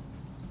 games.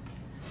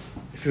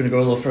 If you're going to go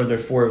a little further,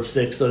 4 of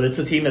 6. So it's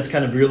a team that's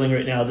kind of reeling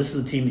right now. This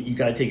is a team that you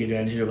got to take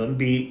advantage of and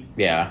beat.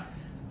 Yeah.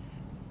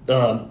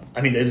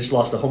 They just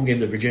lost a home game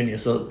to Virginia,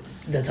 so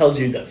that tells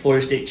you that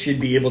Florida State should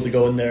be able to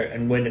go in there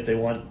and win if they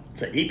want.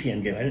 It's an 8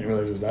 p.m. game. I didn't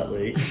realize it was that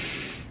late.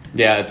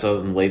 Yeah, it's a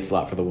late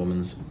slot for the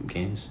women's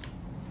games.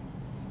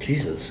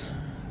 Jesus.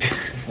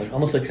 It's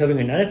almost like having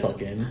a 9 o'clock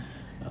game.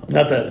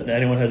 Not that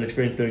anyone has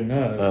experience doing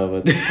that.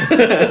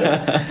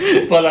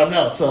 But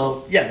no.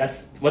 So, yeah,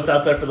 that's what's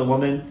out there for the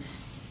women.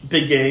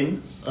 Big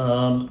game.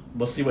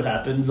 We'll see what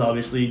happens.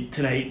 Obviously,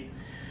 tonight,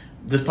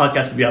 this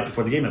podcast will be out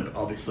before the game,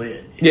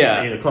 obviously. It's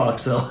 8 o'clock.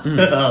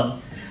 So,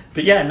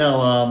 but yeah,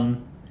 no.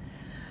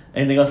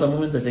 Anything else on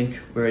women's? I think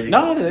we're ready.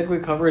 No, I think we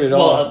covered it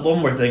all. Well,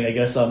 one more thing, I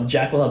guess.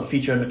 Jack will have a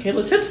feature on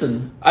Michaela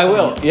Tipson. I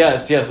will.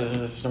 Yes.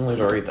 I'm going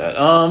to read that.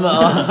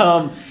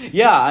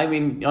 Yeah, I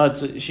mean,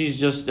 she's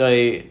just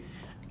a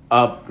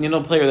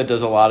player that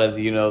does a lot of,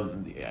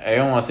 I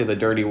don't want to say the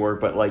dirty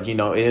work, but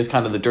it is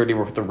kind of the dirty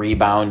work, the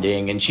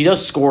rebounding, and she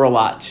does score a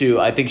lot too.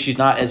 I think she's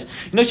not as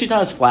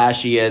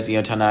flashy as,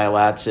 Tanaya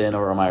Latson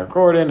or Amaya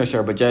Gordon or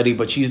Sarah Bajetti,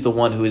 but she's the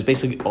one who has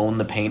basically owned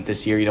the paint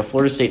this year.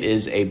 Florida State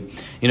is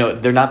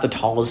they're not the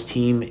tallest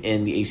team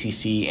in the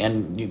ACC,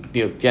 and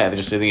they're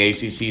just in the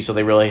ACC, so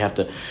they really have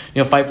to,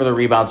 fight for the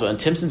rebounds. And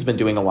Timpson's been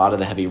doing a lot of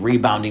the heavy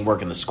rebounding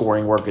work and the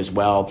scoring work as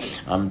well.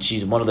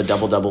 She's one of the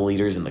double-double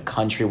leaders in the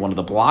country, one of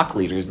the block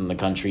leaders in the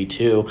country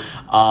too.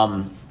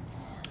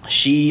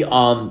 She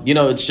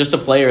it's just a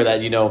player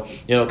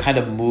that kind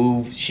of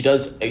moves. She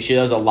does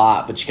a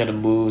lot, but she kind of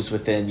moves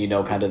within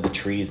kind of the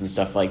trees and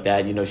stuff like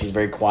that. She's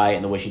very quiet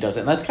in the way she does it,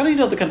 and that's kind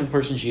of the kind of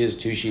person she is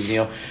too. She's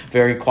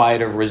very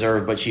quiet or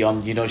reserved, but she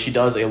she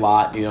does a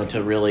lot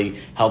to really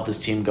help this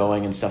team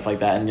going and stuff like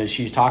that. And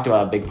she's talked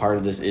about a big part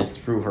of this is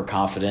through her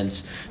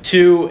confidence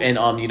too. And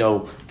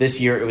this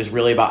year it was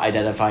really about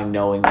identifying,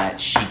 knowing that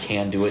she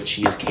can do it,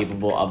 she is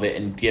capable of it,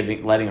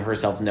 and letting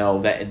herself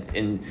know that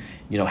in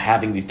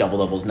having these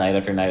double-doubles night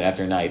after night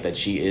after night, that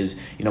she is,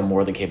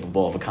 more than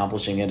capable of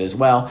accomplishing it as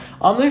well.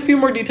 There are a few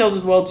more details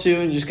as well, too,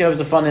 and just it was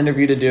a fun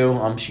interview to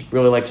do. She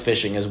really likes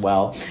fishing as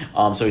well.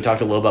 So we talked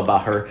a little bit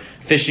about her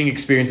fishing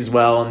experience as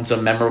well and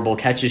some memorable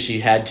catches she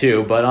had,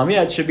 too. But,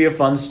 it should be a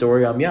fun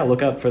story.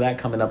 Look out for that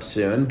coming up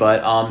soon.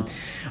 But,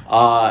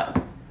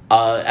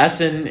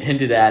 Essen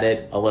hinted at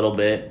it a little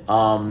bit.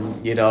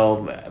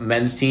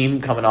 Men's team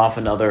coming off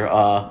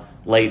another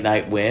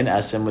late-night win.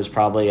 Essen was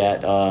probably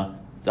at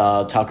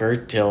Tucker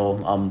till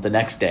the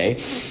next day.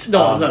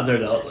 No, not there.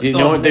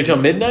 No. They're till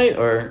midnight,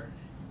 or?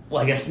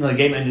 Well, I guess the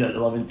game ended at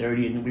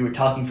 11:30, and we were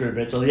talking for a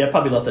bit, so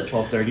probably left at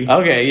 12:30.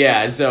 Okay,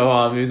 yeah.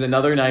 So it was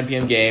another 9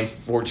 p.m. game.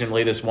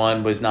 Fortunately, this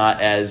one was not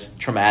as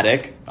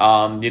traumatic,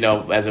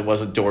 as it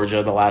was with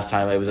Georgia the last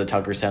time. It was a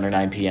Tucker Center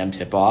 9 p.m.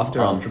 tip-off.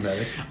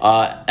 Traumatic.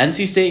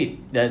 NC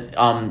State,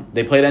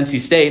 they played NC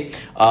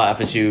State.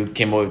 FSU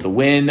came away with the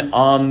win.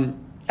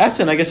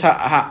 Essen, I guess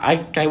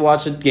I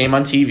watched the game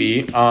on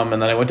TV,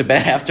 and then I went to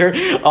bed after.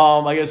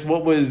 I guess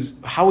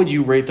how would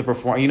you rate the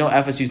performance?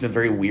 FSU's been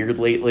very weird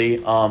lately.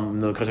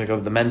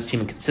 The men's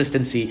team and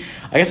consistency.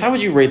 I guess how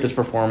would you rate this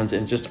performance?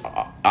 And just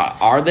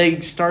are they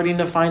starting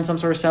to find some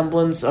sort of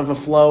semblance of a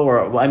flow?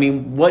 Or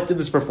what did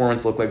this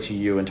performance look like to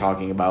you? And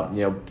talking about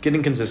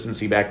getting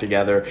consistency back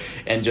together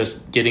and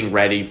just getting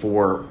ready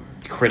for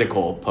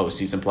critical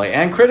postseason play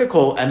and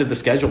critical end of the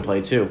schedule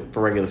play too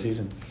for regular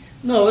season.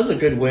 No, it was a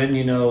good win.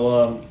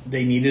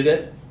 They needed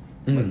it.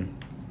 Mm.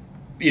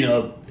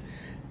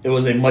 It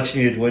was a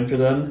much-needed win for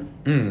them.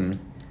 Mm.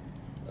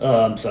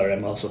 Sorry,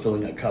 I'm also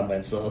filling out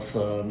combine stuff.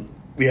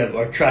 We have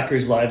our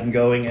trackers live and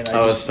going. And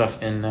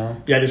stuff in now?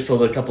 Yeah, I just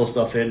filled a couple of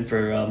stuff in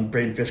for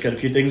Braden Fisk. Got a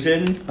few things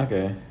in.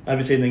 Okay. I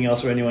haven't seen anything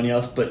else or anyone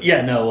else. But,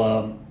 yeah,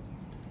 no.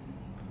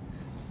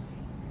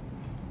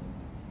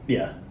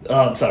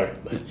 Sorry.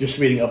 Just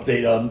reading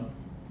update.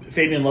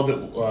 Fabian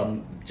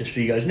Lovett, just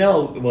so you guys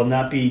know, will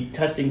not be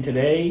testing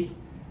today.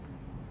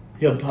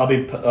 He'll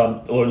probably,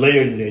 or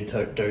later today,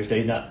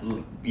 Thursday.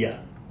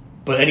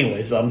 But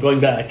anyways, I'm going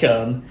back.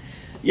 It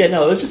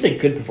was just a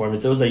good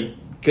performance. It was a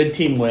good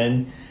team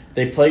win.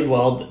 They played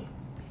well.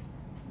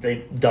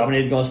 They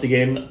dominated most of the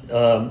game.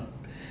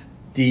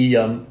 The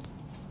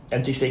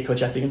NC State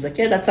coach after the game was like,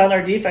 "Yeah, that's on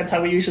our defense,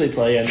 how we usually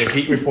play." And the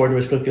beat reporter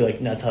was quickly like,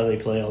 "No, that's how they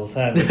play all the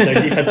time. Their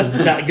defense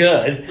is not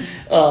good."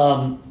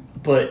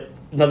 But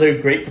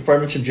another great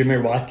performance from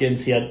Jameer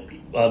Watkins. He had,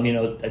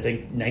 I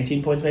think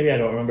 19 points maybe. I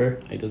don't remember.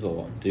 He does a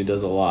lot. Dude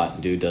does a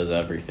lot. Dude does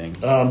everything.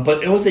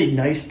 But it was a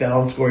nice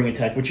balanced scoring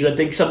attack, which is, I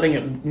think, something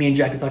that me and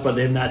Jack have talked about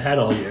they have not had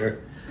all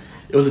year.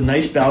 It was a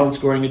nice balanced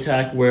scoring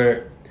attack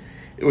where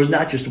it was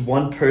not just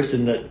one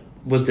person that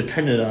was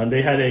dependent on.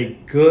 They had a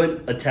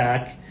good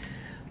attack.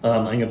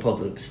 I'm going to pull up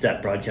the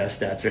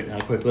broadcast stats right now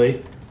quickly.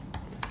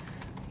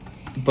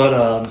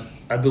 But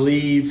I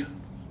believe...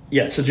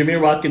 Yeah, so Jameer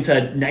Watkins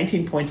had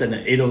 19 points and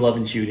an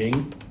 8-11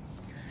 shooting.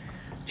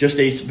 Just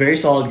a very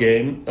solid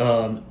game.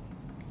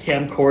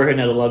 Cam Corrigan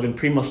had 11.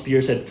 Primo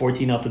Spears had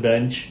 14 off the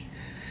bench.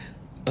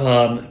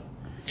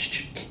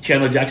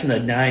 Chandler Jackson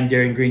had 9.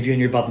 Darian Green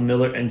Jr., Bob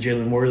Miller, and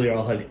Jalen Worley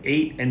all had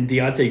 8. And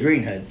Deontay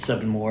Green had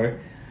 7 more.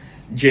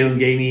 Jalen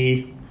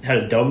Gainey had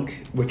a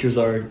dunk, which was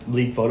our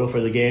lead photo for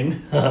the game.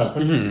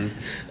 Josh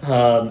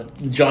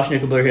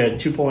Nickelberg had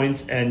 2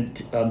 points, and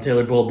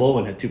Taylor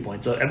Bull-Bowman had 2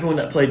 points. So everyone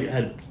that played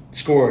had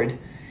scored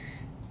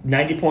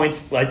 90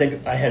 points. Well, I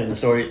think I had in the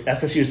story.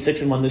 FSU is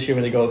 6-1 this year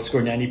when they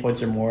score 90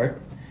 points or more.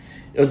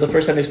 It was the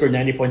first time they scored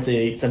 90 points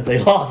since they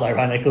lost,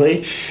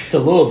 ironically, to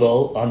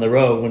Louisville on the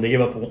road when they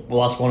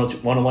lost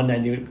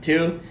 101-92.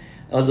 It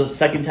was the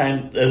second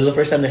time. It was the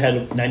first time they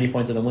had 90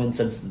 points in a win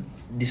since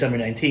December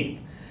 19th.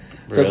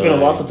 So It's been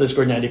a while since they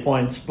scored 90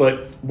 points.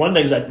 But one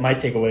thing that my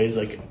takeaway is,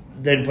 they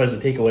didn't put as a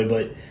takeaway,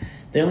 but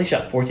they only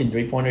shot 14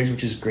 three-pointers,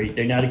 which is great.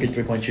 They're not a good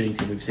three-point shooting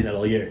team. We've seen that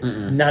all year.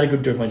 Mm-mm. Not a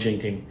good three-point shooting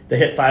team. They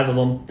hit 5 of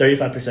them,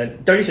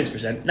 35%,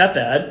 36%. Not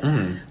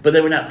bad, but they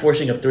were not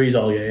forcing up threes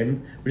all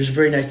game, which is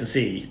very nice to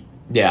see.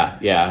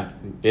 Yeah,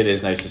 it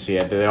is nice to see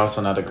it. They're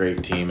also not a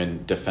great team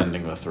in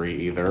defending the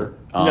three either.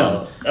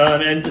 No,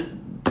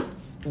 and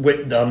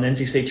with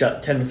NC State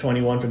shot 10 of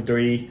 21 from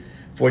three,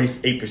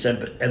 48%.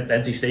 But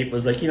NC State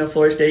was like,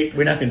 Florida State,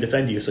 we're not going to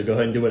defend you, so go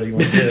ahead and do whatever you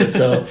want to do.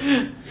 So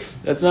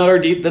that's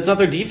not that's not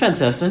their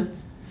defense, Essen.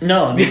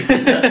 No,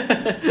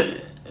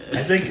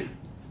 I think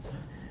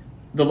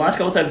the last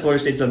couple times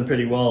Florida State's done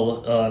pretty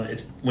well.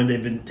 It's when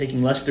they've been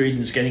taking less threes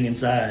and just getting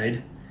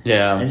inside.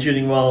 Yeah. And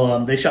shooting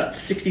well. They shot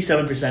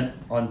 67%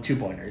 on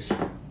 2-pointers.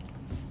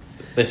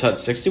 They shot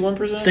 61%?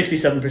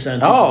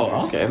 67% on 2-pointers.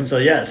 Oh, okay. So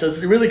it's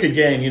a really good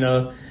game.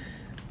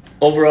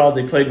 Overall,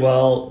 they played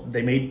well.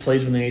 They made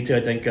plays when they needed to.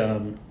 I think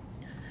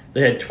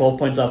they had 12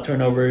 points off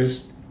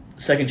turnovers.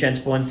 Second chance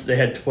points, they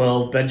had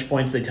 12. Bench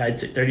points, they tied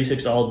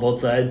 36 all both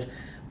sides.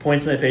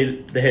 Points they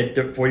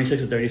had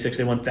 46 and 36.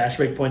 They won fast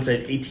break points. They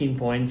had 18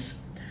 points.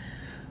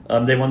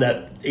 They won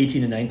that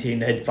 18 and 19.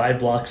 They had 5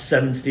 blocks,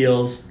 7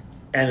 steals,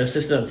 and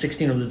assisted on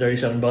 16 of the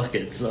 37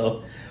 buckets.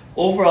 So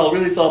overall,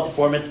 really solid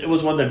performance. It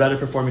was one of their better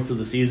performances of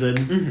the season.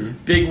 Mm-hmm.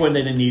 Big win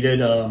they needed.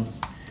 Talk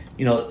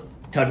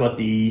about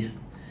the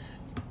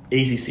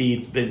ACC.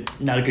 It's been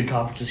not a good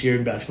conference this year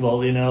in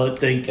basketball. I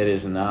think it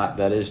is not.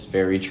 That is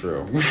very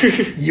true.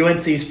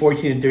 UNC's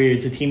 14-3.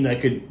 It's a team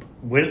that could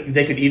win.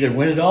 They could either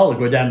win it all or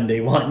go down in day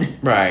one.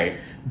 Right.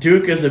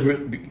 Duke is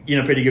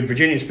pretty good.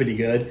 Virginia's pretty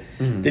good.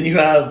 Mm-hmm. Then you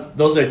have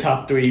those are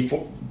top three.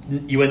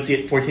 UNC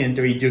at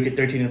 14-3, Duke at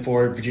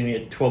 13-4, Virginia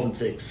at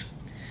 12-6.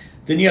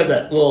 Then you have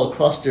that little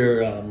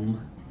cluster. I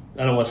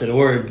don't want to say the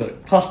word,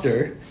 but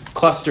cluster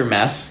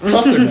mess.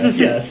 Cluster mess.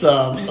 Yes.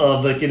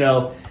 Of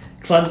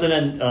Clemson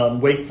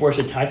and Wake Forest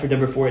are tied for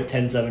number 4 at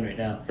 10-7 right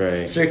now.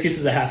 Right. Syracuse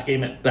is a half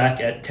game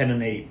back at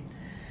 10-8.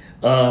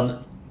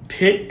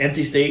 Pitt,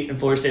 NC State, and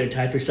Florida State are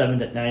tied for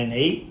 7th at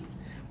 9-8.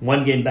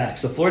 1 game back.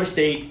 So Florida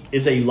State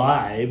is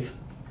alive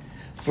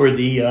for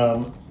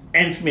the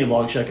and it's going to be a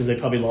long shot because they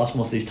probably lost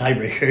most of these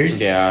tiebreakers.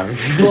 Yeah.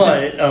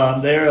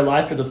 But they're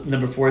alive for the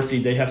number 4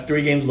 seed. They have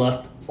 3 games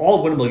left,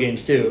 all winnable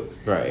games too.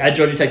 Right. At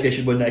Georgia Tech, they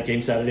should win that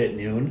game Saturday at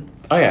noon.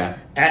 Oh, yeah.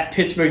 At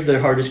Pittsburgh's their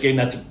hardest game.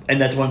 That's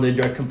one of the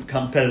direct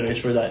competitors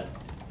for that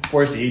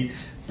 4 seed.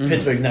 Mm-hmm.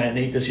 Pittsburgh's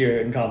 9-8 this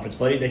year in conference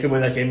play. They could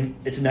win that game.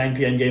 It's a 9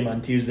 p.m. game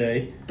on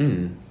Tuesday.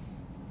 Mm.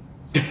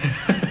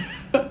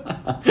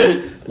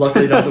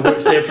 Luckily, don't have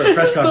to stay for a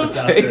press conference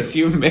after. The face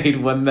you made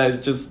when that's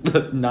just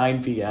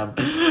 9 p.m.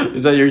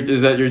 Is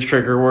that your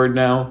trigger word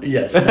now?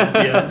 Yes, 9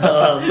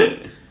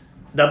 p.m.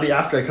 That'll be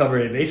after I cover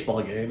a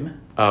baseball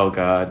game. Oh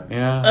God,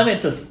 yeah. I mean, I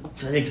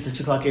think it's a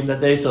 6:00 game that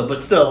day. So,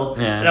 but still,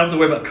 I don't have to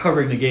worry about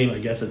covering the game. I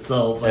guess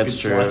itself. That's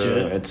true. Watch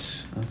it.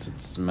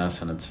 It's a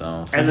mess in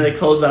itself. And then they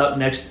close out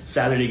next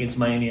Saturday against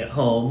Miami at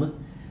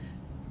home.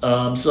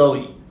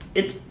 So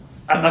it's.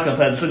 I'm not going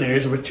to play the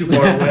scenarios. We're too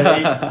far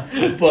away.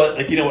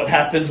 But what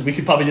happens? We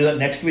could probably do that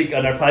next week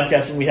on our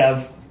podcast when we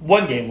have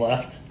 1 game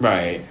left.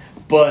 Right.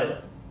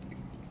 But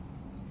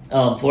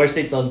Florida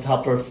State still has a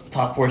top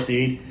 4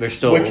 seed. There's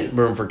still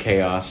room for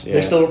chaos. Yeah.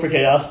 There's still room for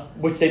chaos,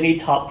 which they need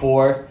top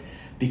 4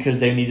 because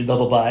they need to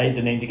double bye.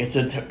 They need to get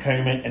to the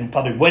tournament and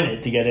probably win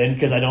it to get in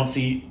because I don't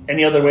see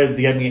any other way to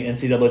get in the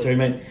NCAA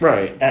tournament.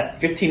 Right.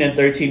 At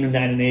 15-13 and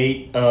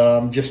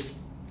 9-8,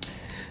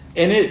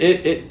 And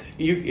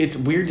it's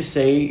weird to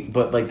say,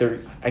 but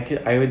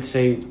I would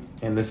say,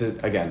 and this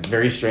is again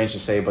very strange to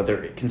say, but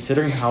they're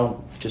considering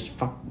how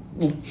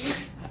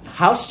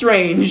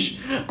strange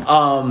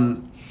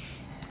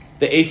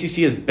the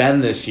ACC has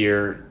been this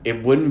year.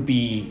 It would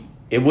be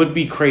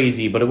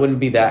crazy, but it wouldn't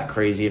be that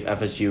crazy if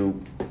FSU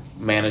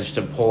managed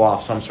to pull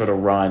off some sort of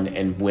run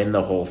and win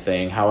the whole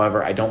thing.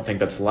 However, I don't think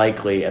that's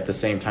likely. At the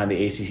same time,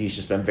 the ACC's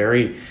just been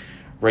very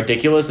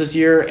ridiculous this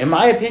year. In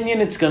my opinion,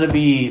 it's going to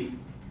be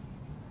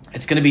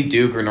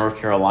Duke or North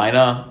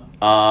Carolina.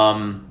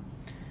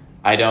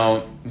 I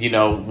don't,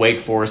 Wake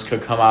Forest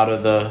could come out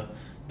of the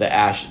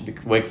ash.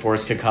 Wake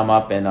Forest could come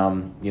up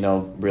and,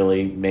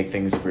 really make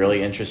things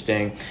really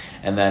interesting.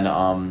 And then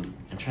I'm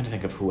trying to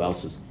think of who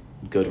else is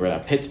good right now.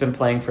 Pitt's been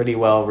playing pretty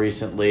well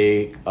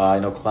recently. I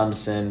know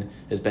Clemson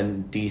has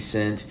been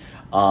decent.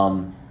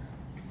 So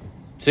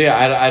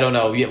yeah, I don't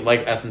know.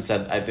 Like Essen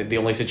said, I think the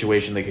only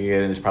situation they could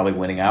get in is probably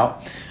winning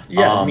out.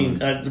 Yeah,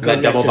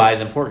 that double bye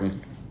is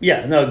important.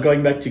 Yeah, no,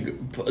 going back to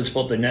let's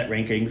pull up their net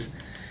rankings.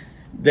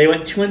 They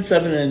went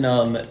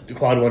 2-7 in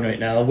quad 1 right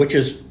now, which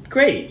is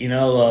great.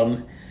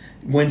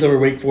 Wins over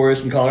Wake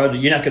Forest and Colorado.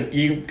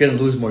 You're gonna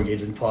lose more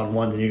games in quad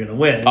 1 than you're gonna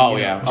win. Oh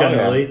yeah,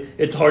 generally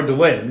it's hard to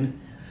win.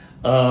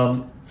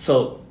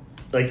 So,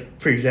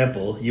 for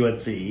example,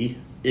 UNC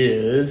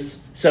is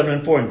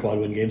 7-4 in quad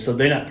 1 games, so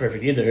they're not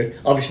perfect either.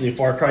 Obviously, a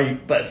far cry,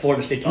 but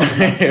Florida State's also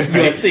not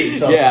UNC.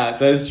 So yeah,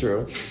 that's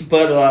true.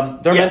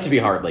 But they're meant to be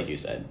hard, like you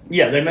said.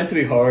 Yeah, they're meant to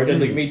be hard,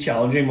 and they're going to be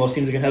challenging. Most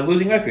teams are going to have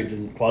losing records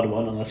in quad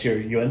 1 unless you're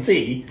UNC,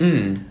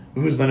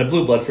 who's been a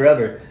blue blood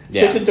forever.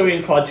 Yeah. 6-3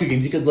 in quad 2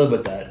 games, you could live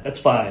with that. That's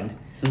fine.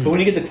 Mm-hmm. But when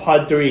you get to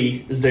quad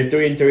 3, they're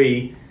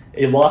 3-3.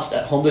 A loss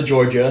at home to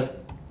Georgia,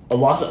 a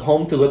loss at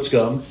home to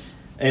Lipscomb,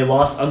 and they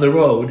lost on the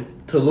road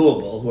to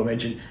Louisville, who I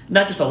mentioned.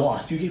 Not just a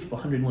loss, you gave up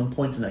 101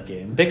 points in that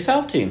game. Big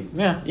South team,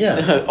 yeah.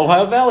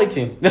 Ohio Valley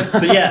team.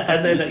 But yeah,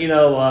 and then,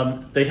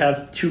 they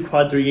have 2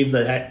 quad 3 games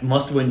that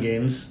must-win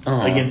games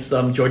against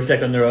Georgia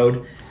Tech on the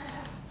road.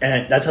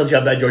 And that tells you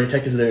how bad Georgia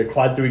Tech is. They're a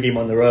quad 3 game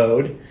on the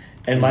road,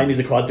 and Miami's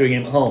a quad 3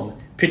 game at home.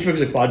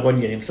 Pittsburgh's a quad 1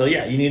 game. So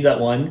yeah, you need that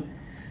one.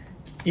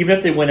 Even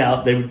if they went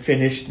out, they would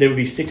finish. They would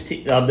be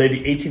 16.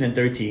 They'd be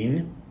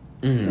 18-13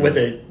 with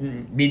a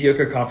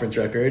mediocre conference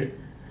record,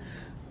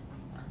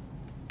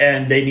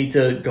 and they need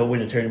to go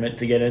win a tournament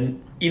to get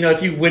in.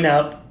 If you win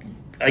out,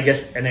 I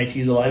guess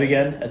NIT's alive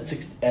again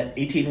at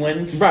 18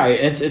 wins. Right.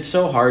 It's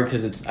so hard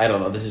because I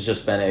don't know. This has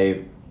just been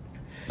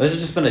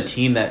a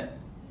team that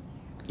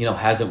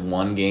hasn't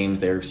won games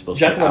they're supposed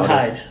to be out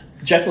of.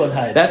 Jekyll and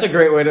Hyde. That's a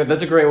great way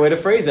to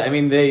phrase it.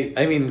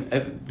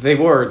 They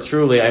were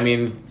truly.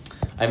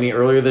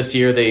 Earlier this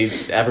year,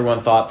 everyone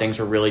thought things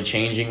were really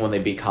changing when they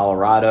beat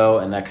Colorado,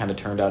 and that kind of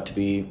turned out to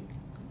be.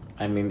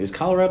 Is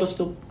Colorado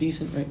still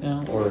decent right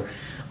now? Or,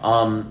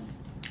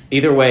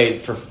 either way,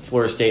 for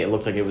Florida State, it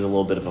looked like it was a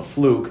little bit of a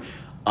fluke.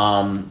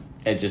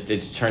 It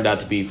just turned out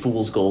to be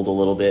fool's gold a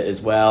little bit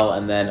as well,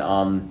 and then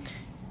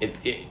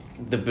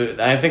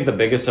I think the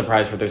biggest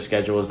surprise for their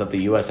schedule is that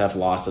the USF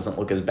loss doesn't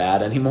look as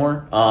bad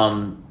anymore,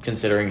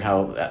 considering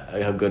how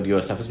good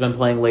USF has been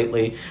playing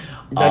lately.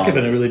 That could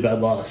have been a really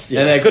bad loss.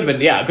 Yeah. And it could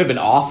have been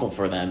awful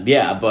for them.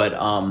 Yeah, but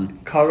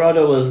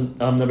Colorado was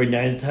number 9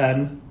 at the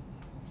time.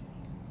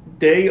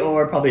 They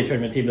are probably a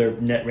tournament team. Their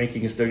net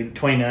ranking is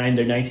 29.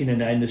 They're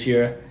 19-9 this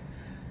year.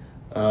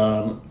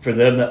 For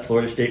them, that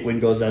Florida State win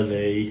goes as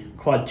a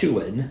quad 2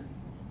 win.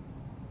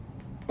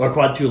 Or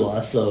quad 2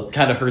 loss, so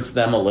kind of hurts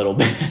them a little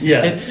bit.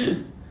 Yeah,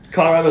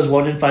 Colorado's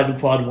 1-5 in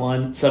quad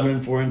 1,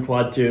 7-4 in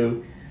quad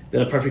 2,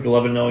 then a perfect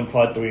 11-0 in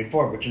quad 3 and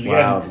 4, which is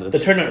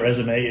the tournament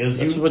resume is.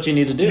 That's what you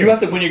need to do. You have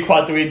to win your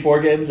quad 3 and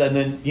 4 games, and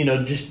then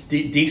just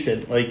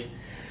decent. Like,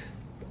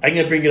 I'm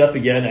gonna bring it up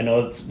again. I know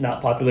it's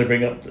not popular to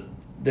bring up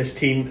this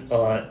team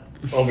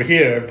over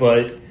here,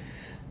 but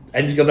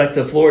I need to go back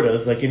to Florida.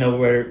 It's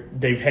where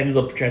they've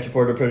handled the transfer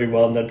portal pretty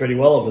well and done pretty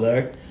well over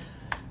there.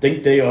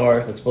 Think they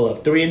are, let's pull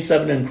up,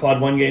 3-7 in quad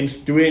 1 games,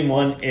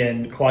 3-1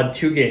 in quad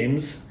 2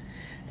 games,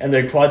 and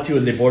their quad 2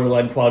 is a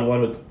borderline quad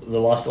 1 with the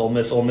loss to Ole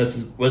Miss. Ole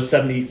Miss was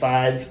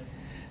 75,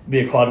 be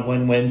a quad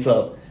 1 win.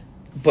 So,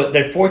 but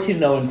they're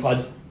 14-0 in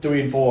quad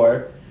 3 and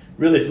 4.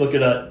 Really, if you look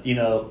at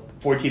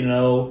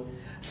 14-0,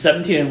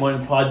 17-1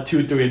 in quad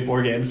 2, 3, and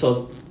 4 games.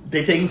 So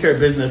they've taken care of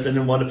business and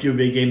then won a few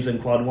big games in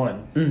quad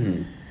 1.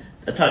 Mm-hmm.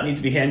 That's how it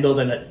needs to be handled.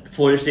 And at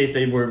Florida State,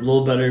 they were a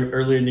little better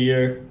earlier in the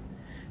year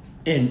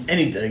in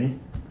anything.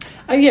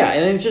 Yeah,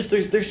 and it's just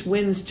there's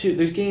wins too.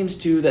 There's games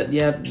too that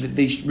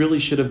they really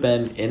should have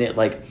been in it.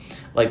 Like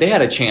they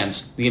had a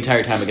chance the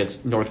entire time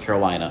against North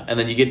Carolina, and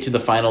then you get to the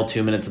final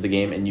 2 minutes of the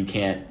game and you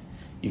can't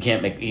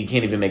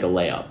even make a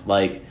layup.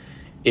 Like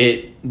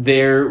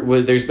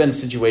there's been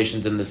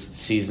situations in this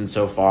season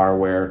so far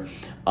where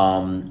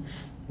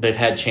they've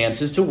had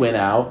chances to win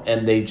out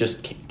and they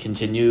just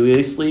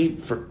continuously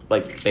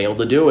fail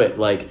to do it.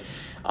 Like.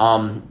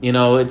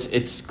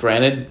 It's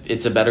granted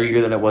it's a better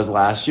year than it was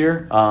last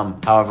year.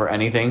 However,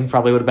 anything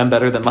probably would have been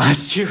better than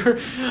last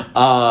year.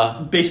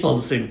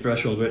 Baseball's the same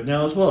threshold right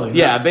now as well.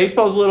 Yeah,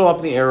 baseball's a little up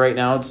in the air right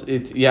now.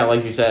 It's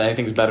like you said,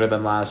 anything's better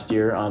than last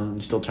year.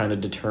 Still trying to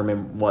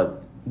determine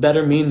what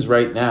better means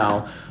right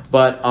now.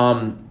 But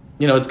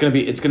it's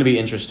gonna be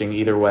interesting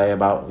either way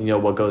about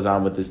what goes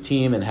on with this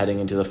team and heading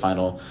into the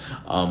final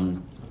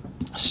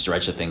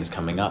stretch of things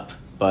coming up.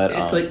 But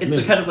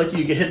it's kind of like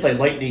you get hit by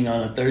lightning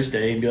on a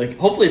Thursday and be like,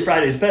 hopefully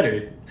Friday's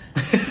better.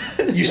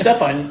 You step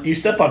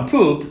on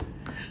poop,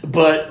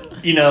 but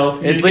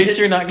at least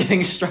you're not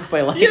getting struck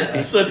by lightning.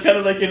 Yeah, so it's kind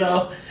of like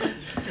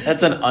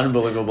That's an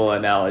unbelievable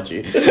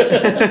analogy.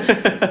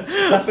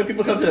 That's why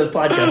people come to this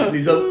podcast with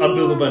these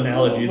unbelievable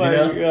analogies.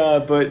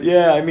 God. But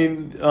yeah,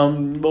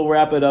 we'll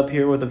wrap it up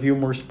here with a few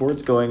more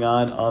sports going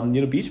on.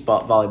 Beach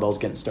volleyball's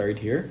getting started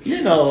here.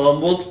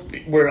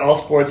 We're all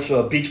sports.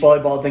 Beach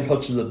volleyball, I think,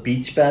 hosted the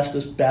Beach Bash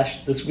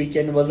this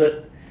weekend, was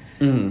it?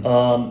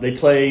 Mm-hmm. They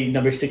play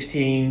number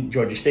 16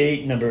 Georgia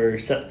State, number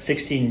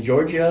 16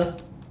 Georgia.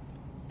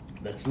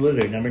 That's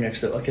literally number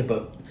next to it. Okay,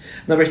 but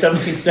number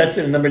 17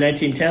 Stetson and number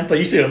 19 Tampa.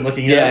 You see what I'm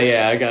looking at?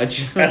 Yeah, I got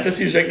you.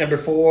 FSU's ranked number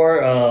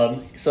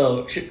 4,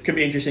 so could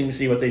be interesting to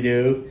see what they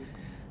do.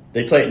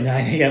 They play at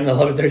 9 a.m.,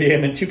 11:30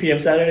 a.m., and 2 p.m.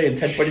 Saturday, and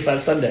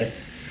 10:45 Sunday.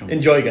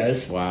 Enjoy,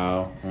 guys.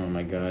 Wow. Oh,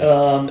 my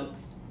gosh.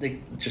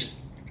 They just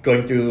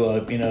going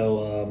through,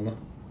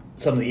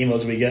 some of the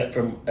emails we get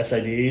from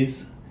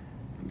SIDs.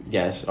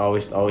 Yes,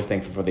 always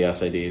thankful for the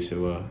SIDs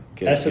who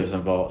get us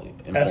involved.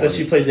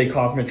 FSU plays a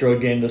conference road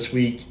game this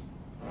week.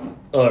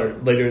 Or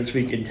later this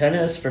week in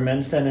tennis, for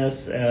men's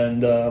tennis,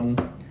 and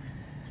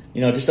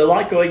just a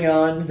lot going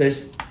on.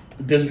 There's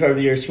the busy part of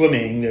the year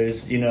swimming.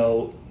 There's a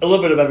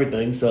little bit of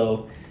everything.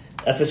 So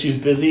FSU's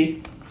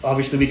busy.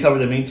 Obviously, we cover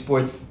the main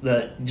sports,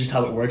 that just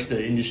how it works,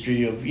 the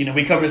industry of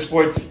we cover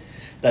sports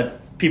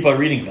that people are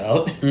reading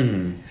about.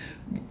 Mm-hmm.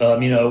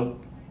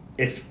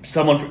 If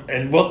someone,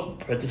 and we'll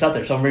put this out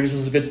there, if someone brings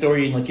us a good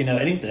story in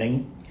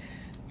anything,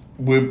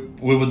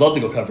 we would love to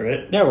go cover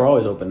it. Yeah, we're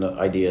always open to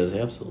ideas.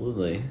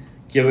 Absolutely.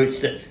 Give a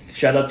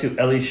shout out to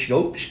Ellie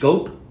Scope.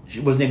 She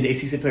was named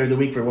ACC Player of the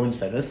Week for women's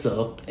tennis.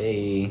 So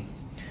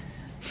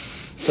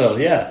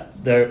yeah,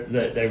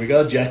 there we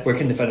go. Jack, where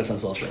can they find us on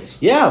socials?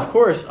 Yeah, of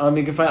course.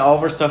 You can find all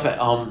of our stuff at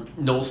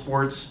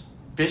NoleSports.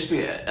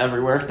 Basically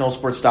everywhere.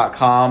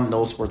 NoleSports.com,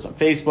 NoleSports on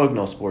Facebook,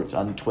 NoleSports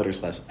on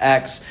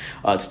Twitter/X.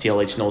 It's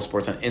TLH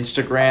NoleSports on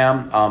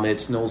Instagram.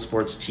 It's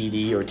NoleSports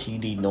TD or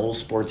TD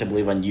NoleSports, I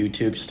believe, on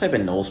YouTube. Just type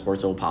in NoleSports,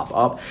 it'll pop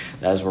up.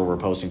 That is where we're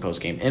posting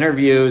post-game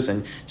interviews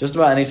and just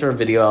about any sort of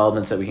video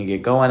elements that we can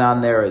get going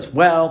on there as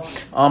well.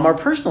 Our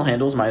personal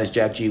handles, mine is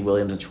Jack G.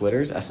 Williams on Twitter.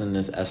 Essen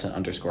is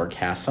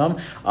Essen_Kassem.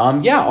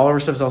 Yeah, all of our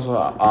stuff is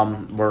also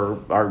where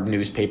our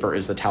newspaper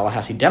is the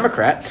Tallahassee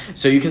Democrat.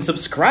 So you can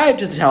subscribe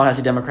to the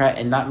Tallahassee Democrat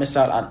and not miss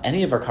out on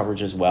any of our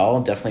coverage as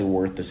well. Definitely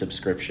worth the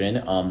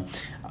subscription,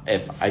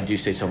 if I do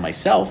say so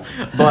myself.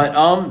 But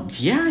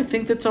yeah, I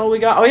think that's all we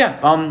got. Oh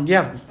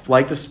yeah,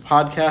 like this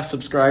podcast,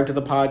 subscribe to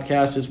the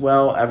podcast as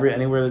well.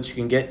 Anywhere that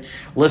you can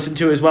listen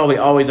to as well. We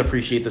always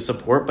appreciate the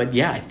support. But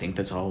yeah, I think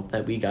that's all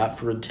that we got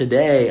for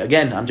today.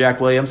 Again, I'm Jack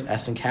Williams,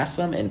 Essen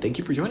Kassem, and thank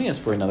you for joining us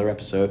for another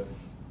episode.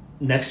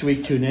 Next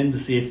week, tune in to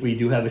see if we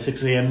do have a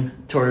 6 a.m.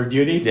 tour of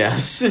duty.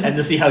 Yes. And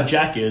to see how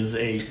Jack is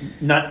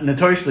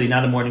notoriously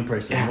not a morning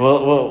person. Yeah,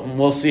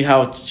 we'll see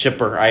how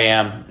chipper I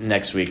am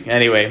next week.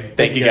 Anyway,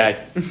 thank you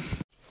guys.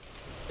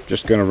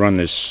 Just going to run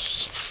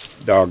this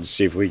dog to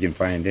see if we can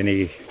find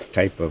any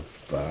type of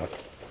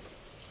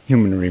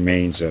human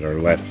remains that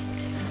are left.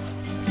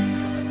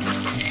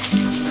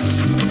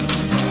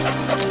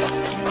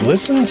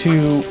 Listen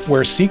to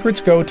Where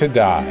Secrets Go to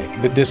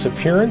Die, The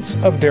Disappearance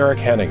of Derek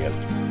Hennigan.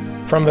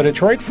 From the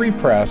Detroit Free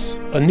Press,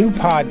 a new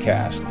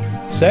podcast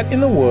set in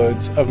the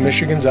woods of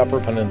Michigan's Upper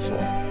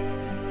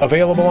Peninsula.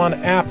 Available on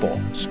Apple,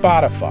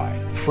 Spotify,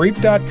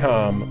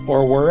 Freep.com,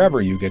 or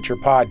wherever you get your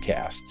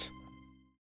podcasts.